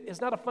keep it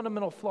is not a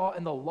fundamental flaw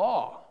in the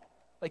law.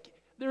 Like,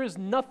 there is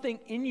nothing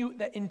in you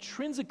that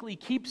intrinsically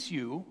keeps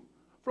you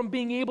from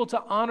being able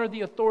to honor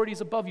the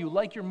authorities above you,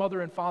 like your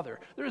mother and father.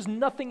 There is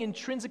nothing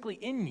intrinsically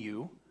in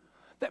you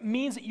that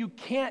means that you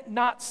can't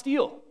not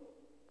steal,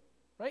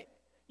 right?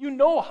 You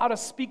know how to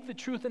speak the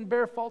truth and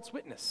bear false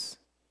witness.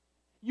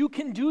 You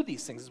can do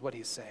these things, is what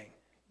he's saying.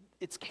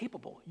 It's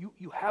capable.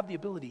 You have the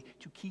ability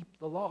to keep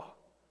the law.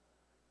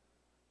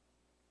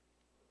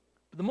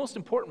 But the most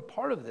important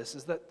part of this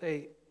is that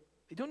they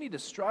don't need to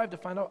strive to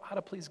find out how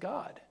to please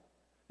God.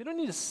 They don't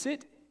need to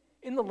sit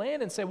in the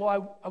land and say,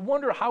 well, I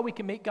wonder how we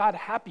can make God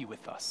happy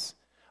with us.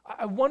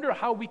 I wonder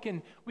how we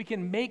can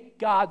make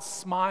God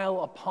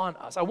smile upon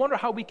us. I wonder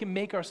how we can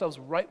make ourselves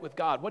right with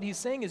God. What he's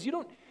saying is you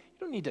don't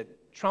need to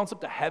trounce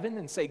up to heaven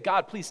and say,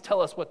 God, please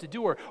tell us what to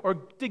do, or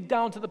dig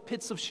down to the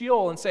pits of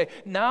Sheol and say,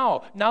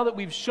 now that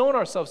we've shown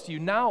ourselves to you,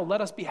 now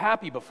let us be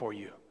happy before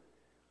you.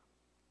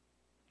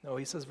 No,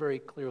 he says very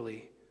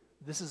clearly,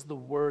 this is the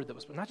word that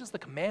was, not just the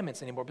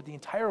commandments anymore, but the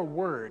entire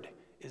word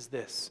is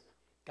this: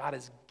 God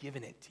has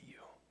given it to you.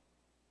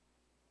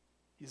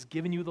 He's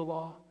given you the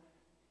law.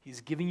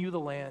 He's giving you the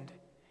land.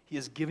 He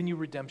has given you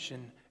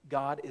redemption.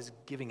 God is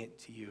giving it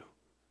to you.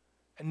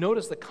 And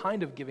notice the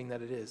kind of giving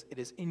that it is. It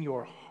is in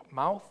your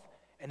mouth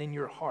and in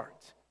your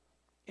heart.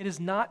 It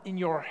is not in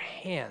your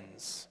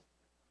hands.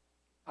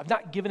 I've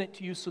not given it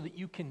to you so that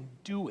you can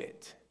do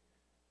it.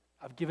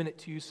 I've given it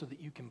to you so that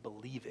you can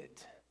believe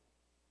it.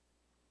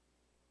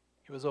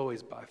 It was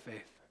always by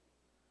faith.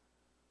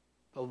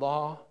 The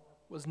law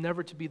was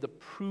never to be the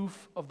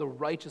proof of the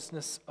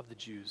righteousness of the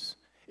Jews.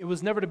 It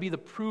was never to be the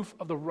proof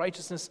of the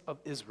righteousness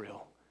of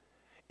Israel.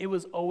 It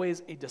was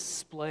always a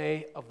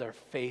display of their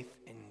faith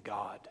in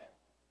God.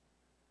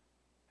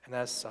 And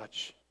as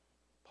such,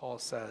 Paul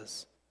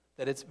says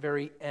that its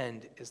very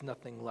end is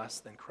nothing less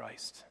than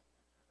Christ.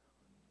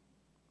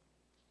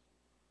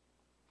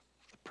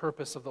 The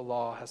purpose of the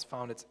law has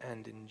found its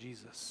end in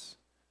Jesus.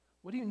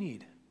 What do you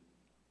need?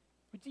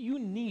 What do you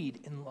need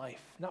in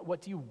life? Not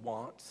what do you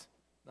want,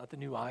 not the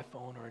new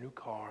iPhone or a new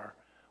car.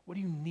 What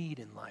do you need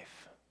in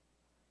life?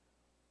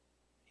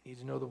 You need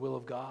to know the will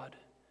of God.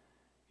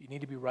 You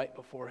need to be right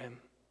before Him.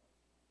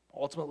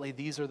 Ultimately,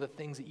 these are the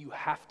things that you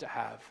have to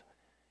have.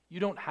 You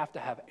don't have to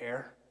have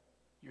air.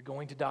 You're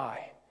going to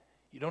die.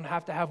 You don't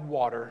have to have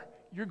water.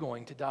 You're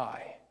going to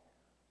die.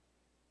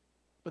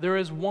 But there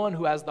is one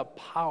who has the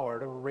power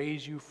to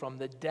raise you from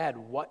the dead.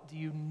 What do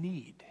you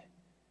need?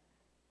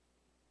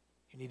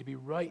 You need to be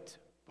right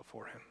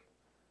before Him.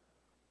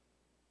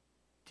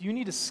 Do you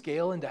need to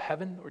scale into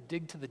heaven or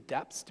dig to the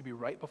depths to be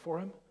right before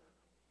Him?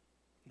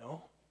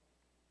 No.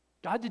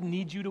 God didn't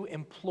need you to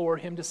implore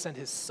Him to send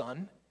His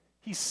Son.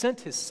 He sent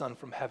His Son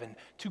from heaven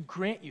to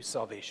grant you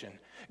salvation.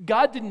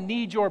 God didn't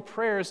need your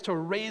prayers to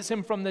raise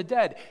Him from the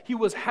dead. He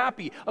was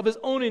happy of His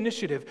own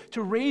initiative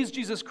to raise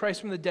Jesus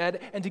Christ from the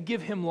dead and to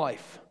give Him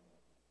life.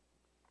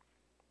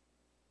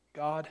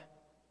 God,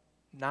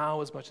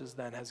 now as much as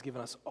then, has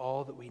given us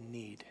all that we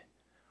need.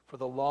 For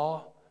the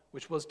law,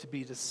 which was to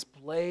be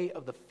display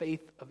of the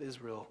faith of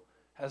Israel,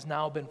 has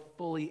now been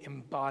fully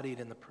embodied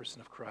in the person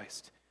of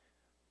Christ,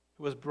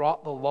 who has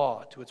brought the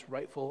law to its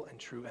rightful and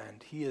true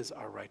end. He is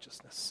our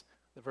righteousness,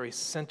 the very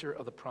center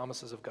of the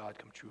promises of God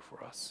come true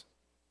for us.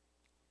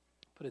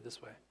 Put it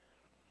this way.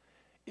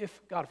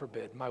 If, God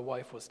forbid, my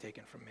wife was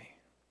taken from me,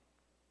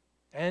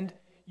 and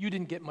you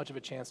didn't get much of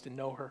a chance to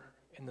know her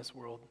in this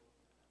world,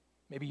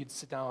 maybe you'd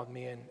sit down with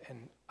me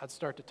and I'd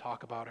start to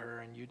talk about her,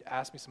 and you'd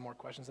ask me some more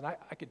questions, and I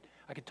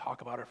could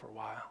talk about her for a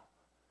while.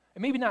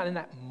 And maybe not in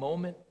that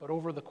moment, but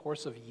over the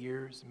course of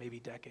years, maybe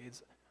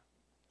decades,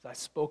 as I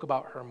spoke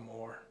about her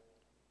more,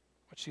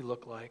 what she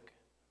looked like,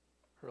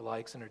 her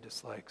likes and her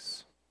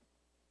dislikes,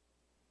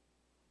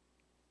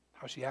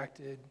 how she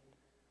acted,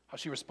 how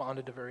she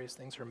responded to various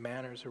things, her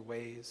manners, her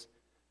ways,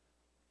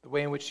 the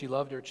way in which she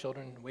loved her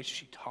children, the way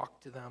she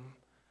talked to them,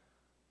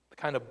 the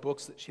kind of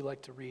books that she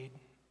liked to read,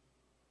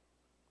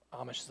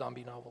 Amish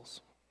zombie novels.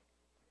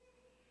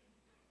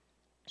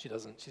 She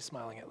doesn't. She's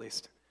smiling at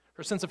least.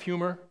 Her sense of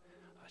humor,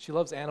 she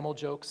loves animal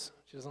jokes.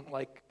 She doesn't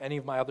like any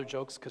of my other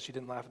jokes because she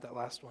didn't laugh at that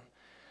last one.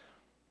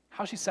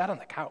 How she sat on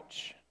the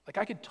couch. Like,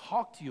 I could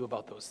talk to you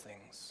about those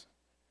things.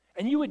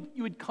 And you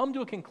would come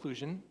to a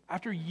conclusion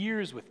after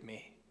years with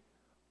me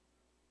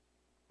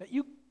that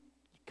you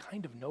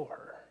kind of know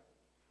her.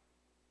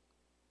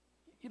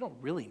 You don't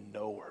really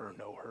know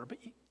her, but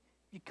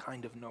you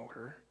kind of know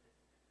her.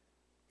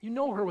 You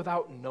know her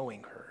without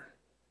knowing her.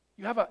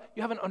 You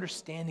have an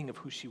understanding of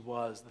who she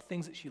was, the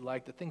things that she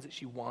liked, the things that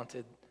she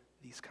wanted,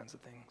 these kinds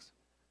of things.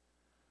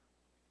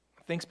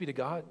 Thanks be to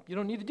God. You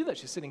don't need to do that.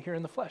 She's sitting here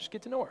in the flesh.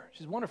 Get to know her.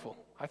 She's wonderful.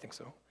 I think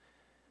so.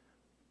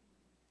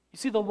 You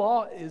see, the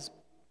law is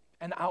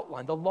an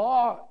outline. The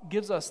law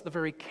gives us the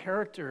very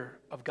character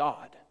of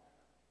God.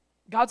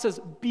 God says,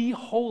 be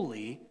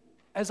holy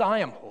as I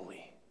am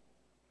holy.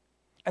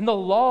 And the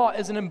law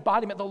is an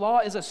embodiment. The law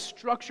is a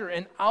structure,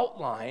 an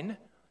outline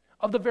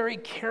of the very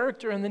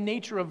character and the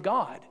nature of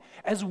God.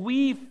 As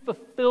we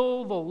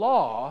fulfill the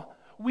law,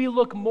 we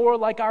look more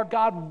like our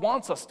God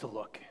wants us to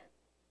look.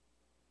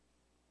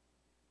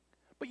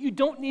 But you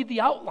don't need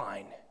the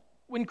outline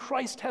when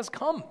Christ has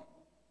come.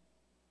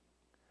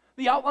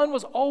 The outline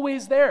was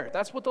always there.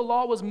 That's what the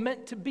law was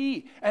meant to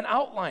be, an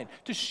outline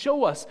to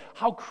show us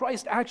how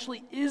Christ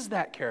actually is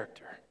that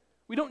character.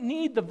 We don't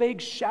need the vague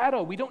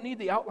shadow. We don't need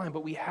the outline,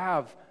 but we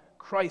have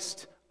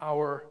Christ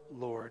our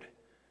Lord.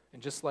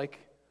 And just like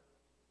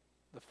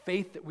the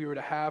faith that we were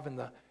to have in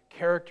the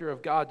character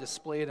of God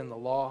displayed in the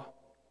law,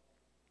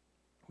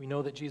 we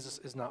know that Jesus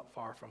is not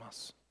far from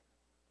us.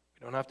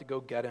 We don't have to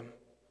go get Him.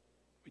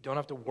 We don't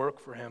have to work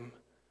for Him.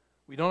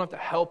 We don't have to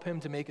help Him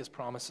to make His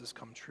promises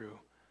come true.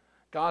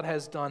 God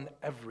has done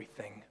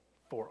everything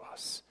for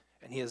us,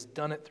 and He has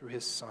done it through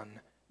His Son,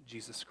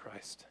 Jesus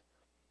Christ.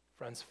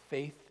 Friends,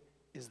 faith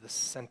is the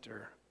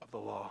center of the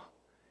law.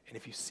 And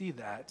if you see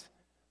that,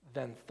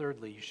 then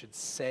thirdly, you should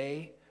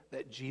say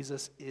that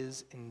Jesus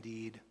is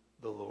indeed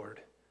the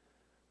Lord.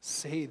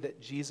 Say that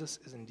Jesus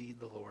is indeed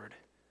the Lord.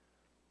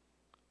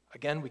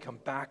 Again, we come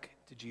back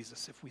to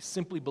Jesus. If we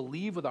simply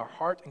believe with our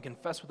heart and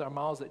confess with our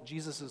mouths that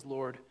Jesus is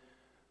Lord,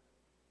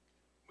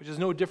 which is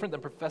no different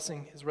than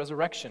professing His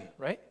resurrection,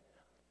 right?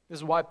 This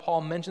is why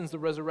Paul mentions the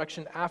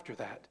resurrection after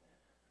that.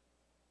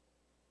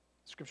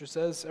 Scripture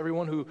says,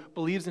 everyone who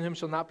believes in Him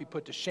shall not be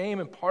put to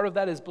shame, and part of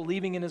that is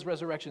believing in His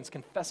resurrection, it's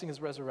confessing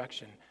His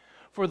resurrection.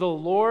 For the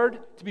Lord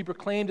to be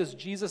proclaimed as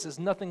Jesus is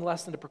nothing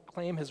less than to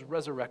proclaim his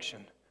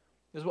resurrection.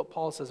 This is what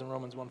Paul says in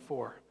Romans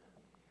 1:4.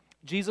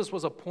 Jesus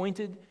was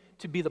appointed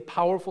to be the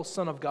powerful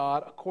Son of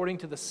God according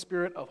to the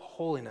Spirit of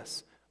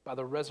holiness by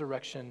the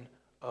resurrection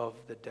of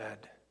the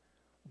dead.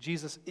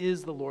 Jesus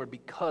is the Lord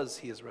because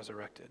he is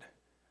resurrected.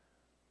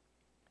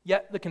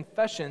 Yet the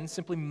confession,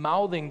 simply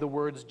mouthing the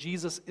words,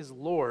 Jesus is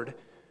Lord,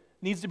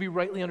 needs to be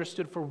rightly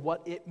understood for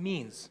what it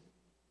means.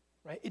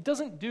 Right? It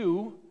doesn't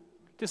do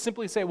to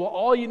simply say, well,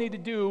 all you need to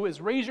do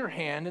is raise your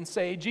hand and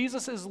say,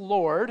 Jesus is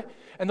Lord,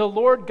 and the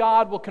Lord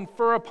God will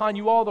confer upon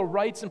you all the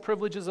rights and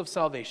privileges of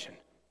salvation.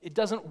 It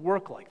doesn't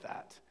work like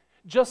that.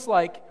 Just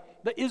like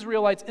the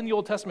Israelites in the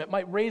Old Testament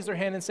might raise their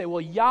hand and say,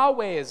 well,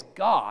 Yahweh is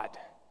God.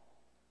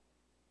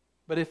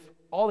 But if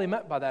all they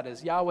meant by that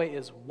is Yahweh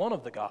is one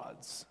of the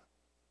gods,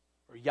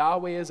 or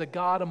Yahweh is a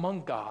God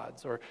among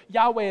gods, or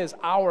Yahweh is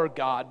our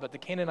God, but the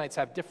Canaanites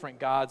have different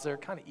gods. They're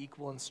kind of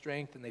equal in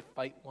strength, and they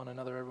fight one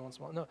another every once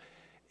in a while. No,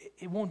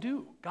 it won't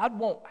do. God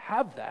won't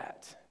have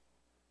that.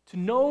 To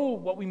know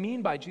what we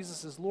mean by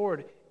Jesus is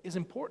Lord is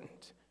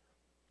important.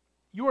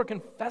 You are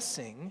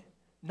confessing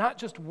not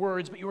just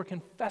words, but you are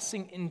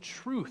confessing in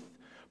truth.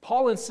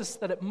 Paul insists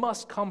that it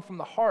must come from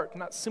the heart,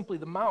 not simply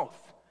the mouth.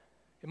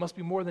 It must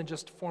be more than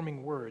just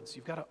forming words.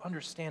 You've got to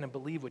understand and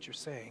believe what you're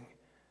saying.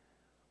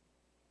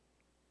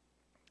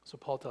 So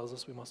Paul tells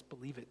us we must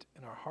believe it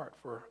in our heart,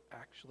 for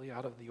actually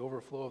out of the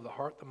overflow of the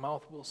heart, the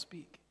mouth will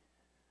speak.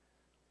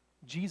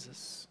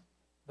 Jesus,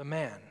 the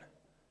man,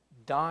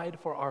 died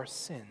for our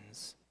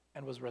sins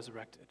and was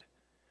resurrected.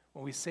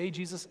 When we say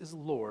Jesus is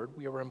Lord,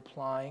 we are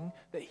implying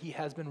that he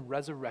has been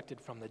resurrected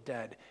from the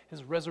dead.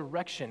 His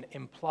resurrection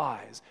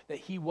implies that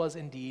he was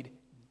indeed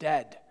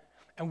dead.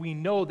 And we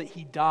know that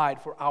he died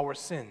for our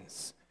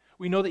sins.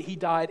 We know that he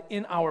died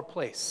in our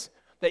place,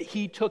 that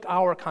he took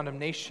our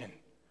condemnation,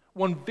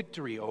 won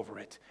victory over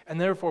it, and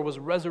therefore was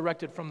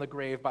resurrected from the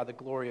grave by the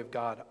glory of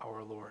God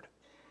our Lord.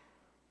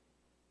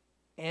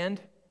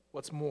 And,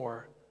 what's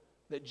more,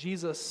 that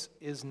Jesus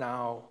is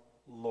now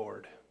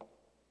Lord.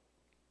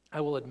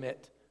 I will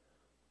admit,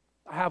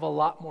 I have a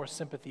lot more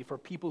sympathy for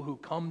people who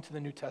come to the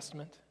New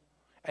Testament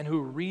and who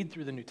read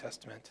through the New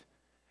Testament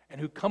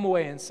and who come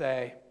away and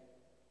say,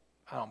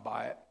 I don't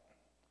buy it,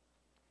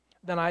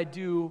 than I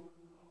do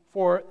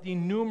for the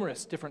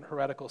numerous different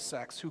heretical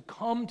sects who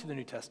come to the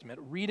New Testament,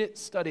 read it,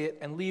 study it,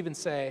 and leave and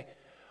say,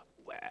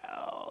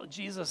 well,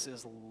 Jesus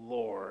is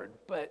Lord,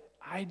 but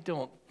I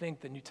don't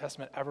think the New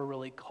Testament ever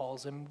really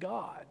calls him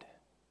God.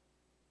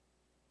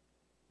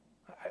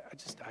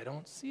 I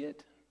don't see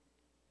it.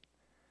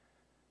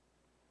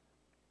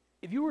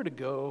 If you were to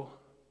go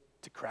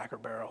to Cracker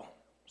Barrel,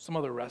 some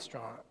other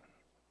restaurant,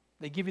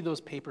 they give you those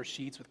paper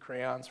sheets with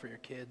crayons for your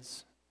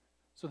kids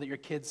so that your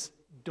kids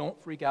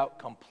don't freak out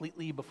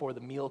completely before the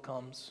meal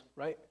comes,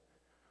 right?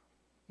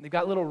 And they've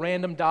got little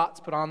random dots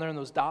put on there, and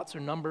those dots are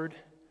numbered,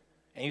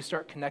 and you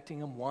start connecting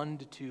them 1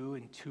 to 2,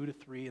 and 2 to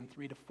 3, and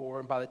 3 to 4,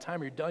 and by the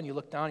time you're done, you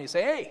look down and you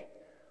say, hey,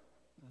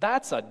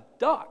 that's a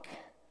duck.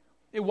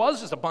 It was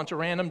just a bunch of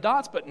random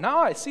dots, but now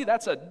I see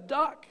that's a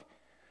duck.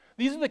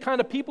 These are the kind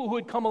of people who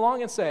would come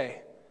along and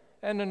say,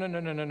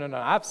 no,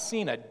 I've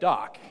seen a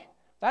duck.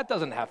 That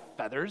doesn't have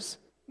feathers.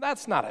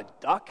 That's not a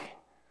duck.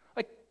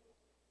 Like,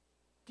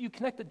 do you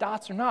connect the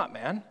dots or not,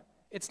 man?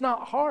 It's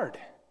not hard.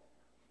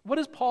 What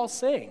is Paul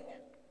saying?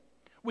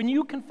 When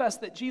you confess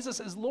that Jesus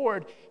is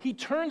Lord, he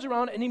turns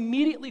around and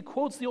immediately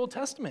quotes the Old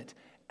Testament.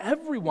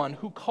 Everyone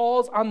who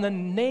calls on the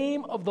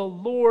name of the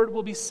Lord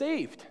will be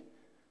saved.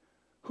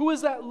 Who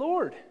is that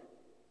Lord?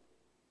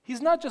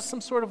 He's not just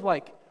some sort of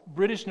like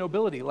British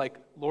nobility like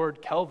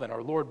Lord Kelvin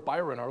or Lord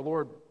Byron or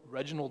Lord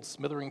Reginald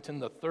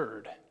Smitherington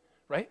III,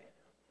 right?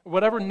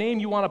 Whatever name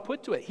you want to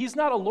put to it. He's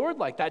not a Lord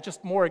like that,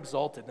 just more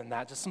exalted than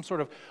that, just some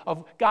sort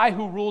of guy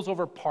who rules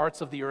over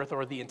parts of the earth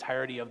or the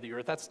entirety of the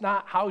earth. That's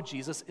not how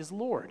Jesus is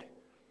Lord.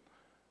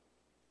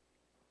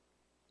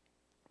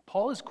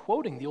 Paul is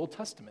quoting the Old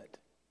Testament.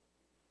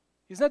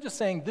 He's not just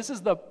saying this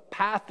is the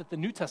path that the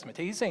New Testament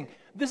takes. He's saying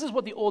this is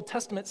what the Old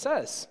Testament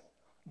says.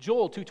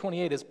 Joel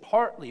 2:28 is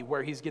partly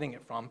where he's getting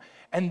it from,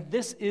 and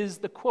this is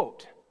the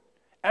quote.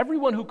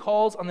 Everyone who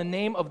calls on the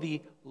name of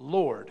the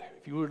Lord,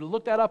 if you were to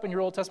look that up in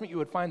your Old Testament, you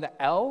would find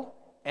the L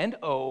and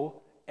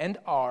O and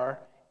R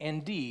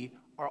and D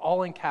are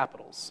all in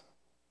capitals,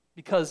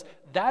 because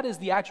that is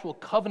the actual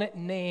covenant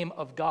name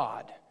of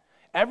God.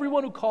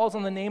 Everyone who calls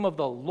on the name of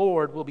the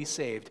Lord will be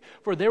saved,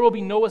 for there will be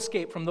no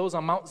escape from those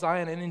on Mount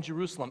Zion and in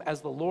Jerusalem,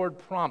 as the Lord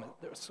promised.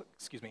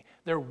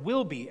 There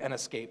will be an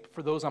escape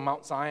for those on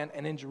Mount Zion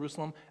and in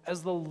Jerusalem,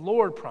 as the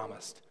Lord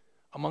promised.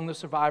 Among the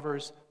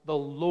survivors, the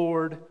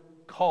Lord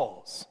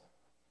calls.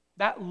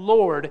 That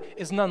Lord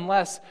is none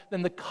less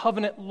than the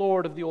covenant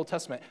Lord of the Old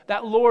Testament.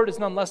 That Lord is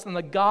none less than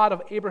the God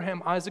of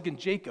Abraham, Isaac, and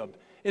Jacob.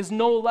 Is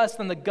no less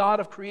than the God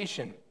of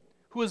creation,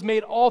 who has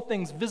made all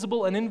things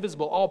visible and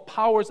invisible. All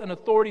powers and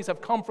authorities have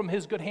come from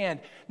his good hand.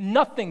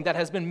 Nothing that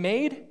has been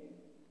made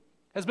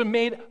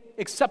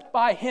except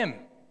by him.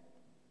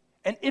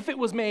 And if it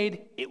was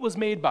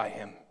made by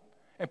him.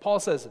 And Paul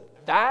says,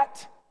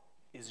 that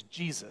is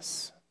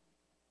Jesus.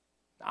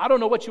 I don't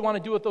know what you want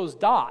to do with those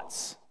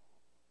dots,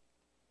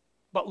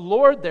 but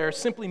Lord there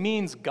simply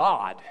means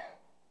God.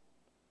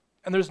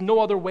 And there's no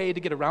other way to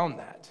get around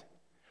that.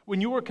 When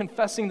you were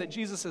confessing that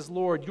Jesus is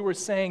Lord, you were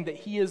saying that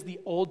he is the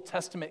Old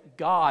Testament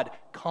God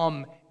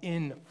come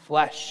in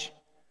flesh.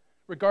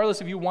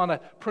 Regardless if you want to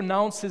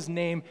pronounce his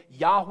name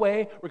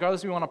Yahweh,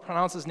 regardless if you want to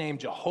pronounce his name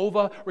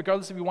Jehovah,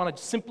 regardless if you want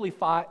to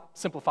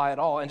simplify it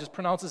all and just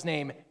pronounce his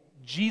name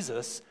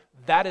Jesus,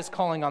 that is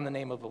calling on the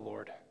name of the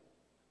Lord.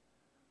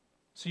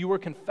 So you were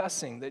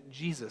confessing that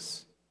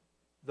Jesus,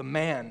 the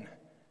man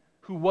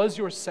who was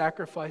your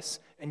sacrifice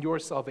and your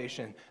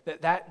salvation,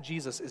 that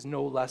Jesus is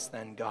no less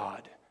than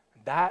God.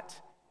 That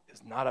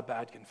is not a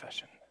bad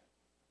confession.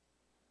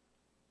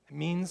 It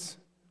means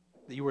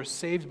that you were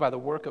saved by the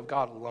work of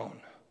God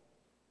alone,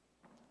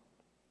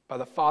 by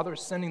the Father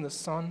sending the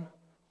Son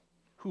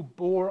who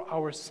bore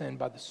our sin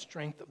by the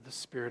strength of the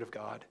Spirit of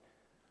God.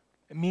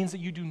 It means that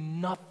you do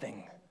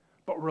nothing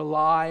but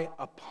rely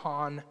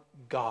upon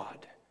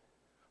God.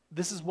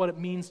 This is what it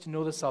means to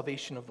know the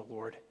salvation of the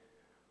Lord.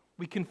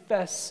 We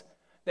confess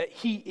that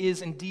he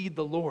is indeed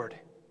the Lord.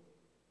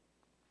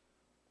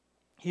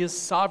 He is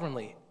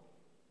sovereignly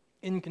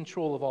in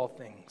control of all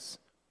things.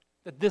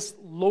 That this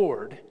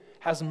Lord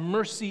has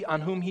mercy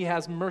on whom he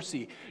has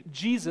mercy.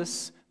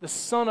 Jesus, the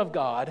Son of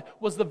God,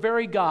 was the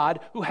very God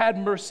who had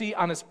mercy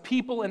on his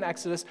people in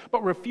Exodus,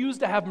 but refused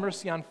to have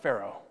mercy on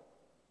Pharaoh.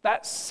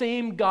 That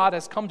same God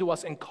has come to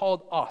us and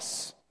called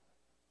us.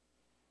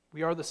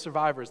 We are the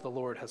survivors the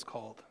Lord has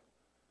called.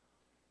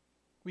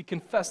 We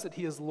confess that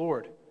he is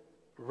Lord,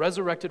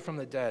 resurrected from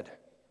the dead,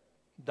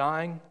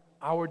 dying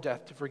our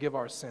death to forgive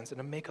our sins and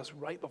to make us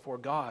right before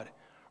God,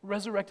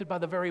 resurrected by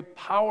the very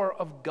power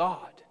of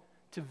God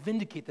to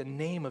vindicate the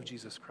name of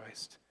Jesus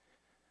Christ.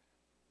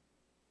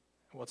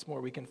 And what's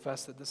more, we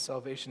confess that this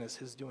salvation is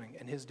his doing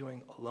and his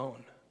doing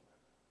alone.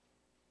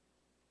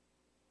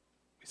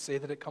 We say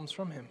that it comes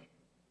from him.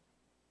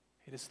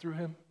 It is through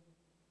him,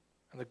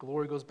 and the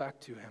glory goes back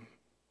to him.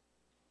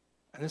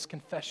 And this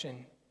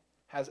confession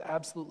has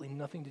absolutely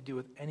nothing to do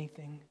with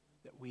anything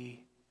that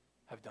we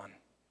have done.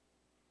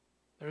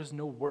 There is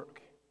no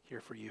work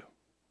here for you.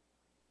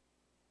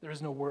 There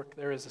is no work.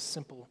 There is a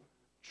simple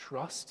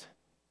trust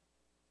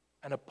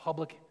and a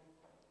public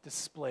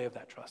display of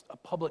that trust, a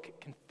public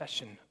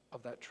confession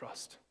of that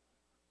trust.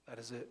 That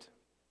is it.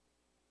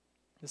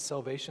 This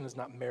salvation is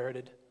not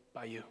merited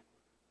by you.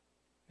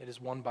 It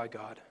is won by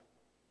God.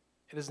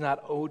 It is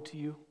not owed to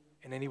you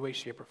in any way,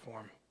 shape, or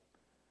form.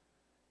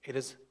 It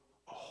is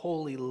a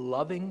holy,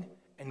 loving,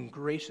 and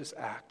gracious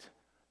act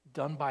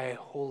done by a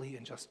holy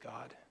and just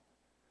God.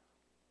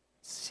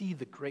 See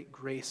the great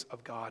grace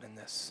of God in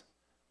this.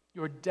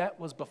 Your debt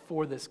was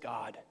before this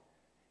God.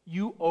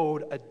 You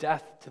owed a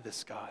death to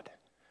this God.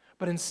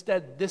 But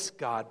instead, this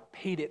God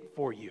paid it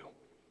for you.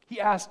 He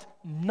asked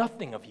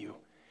nothing of you.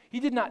 He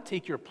did not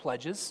take your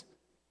pledges.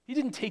 He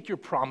didn't take your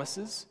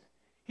promises.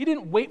 He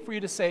didn't wait for you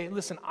to say,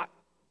 listen,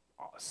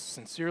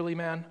 sincerely,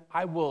 man,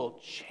 I will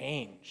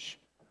change.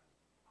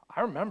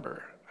 I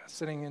remember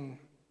sitting in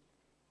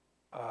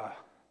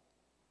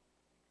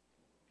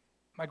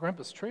my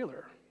grandpa's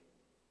trailer.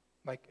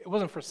 Like, it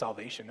wasn't for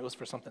salvation. It was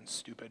for something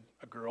stupid,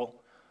 a girl,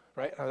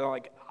 right? And I'm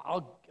like,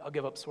 I'll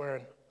give up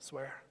swearing.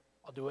 Swear.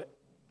 I'll do it.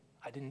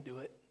 I didn't do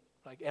it.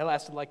 Like, it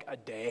lasted like a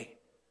day,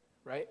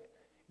 right?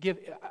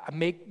 I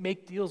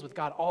make deals with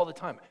God all the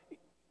time.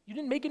 You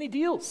didn't make any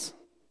deals.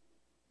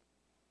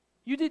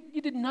 You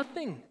did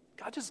nothing.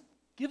 God just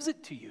gives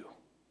it to you.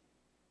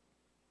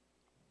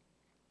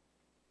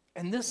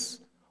 And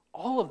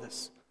all of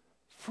this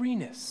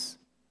freeness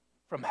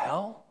from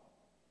hell,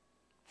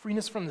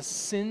 freeness from the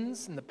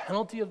sins and the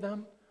penalty of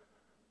them,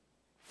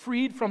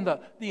 freed from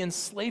the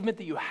enslavement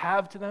that you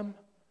have to them,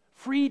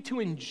 free to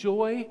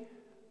enjoy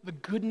the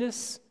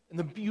goodness and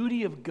the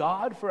beauty of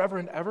God forever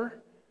and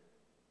ever.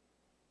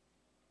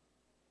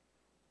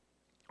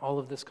 All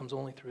of this comes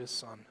only through his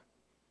Son,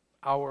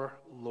 our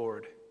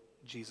Lord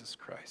Jesus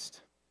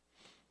Christ,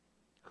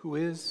 who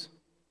is,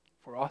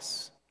 for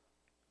us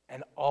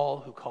and all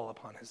who call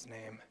upon his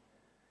name,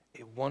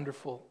 a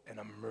wonderful and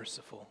a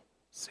merciful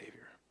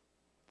Savior.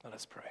 Let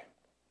us pray.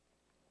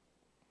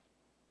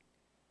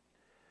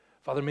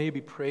 Father, may you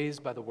be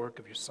praised by the work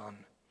of your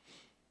Son,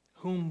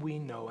 whom we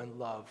know and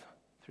love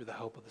through the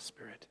help of the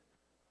Spirit.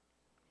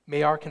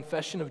 May our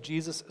confession of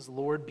Jesus as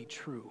Lord be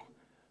true,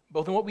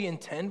 both in what we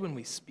intend when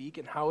we speak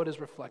and how it is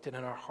reflected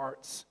in our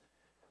hearts.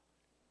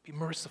 Be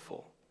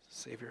merciful,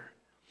 Savior,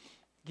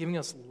 giving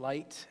us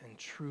light and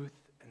truth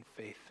and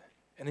faith.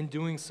 And in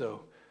doing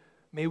so,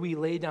 may we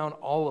lay down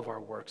all of our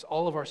works,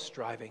 all of our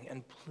striving,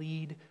 and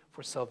plead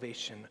for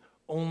salvation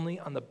only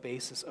on the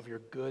basis of your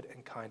good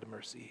and kind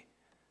mercy,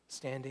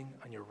 standing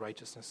on your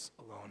righteousness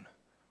alone.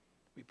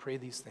 We pray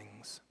these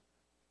things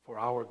for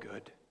our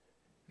good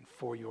and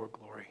for your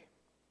glory.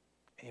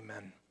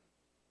 Amen.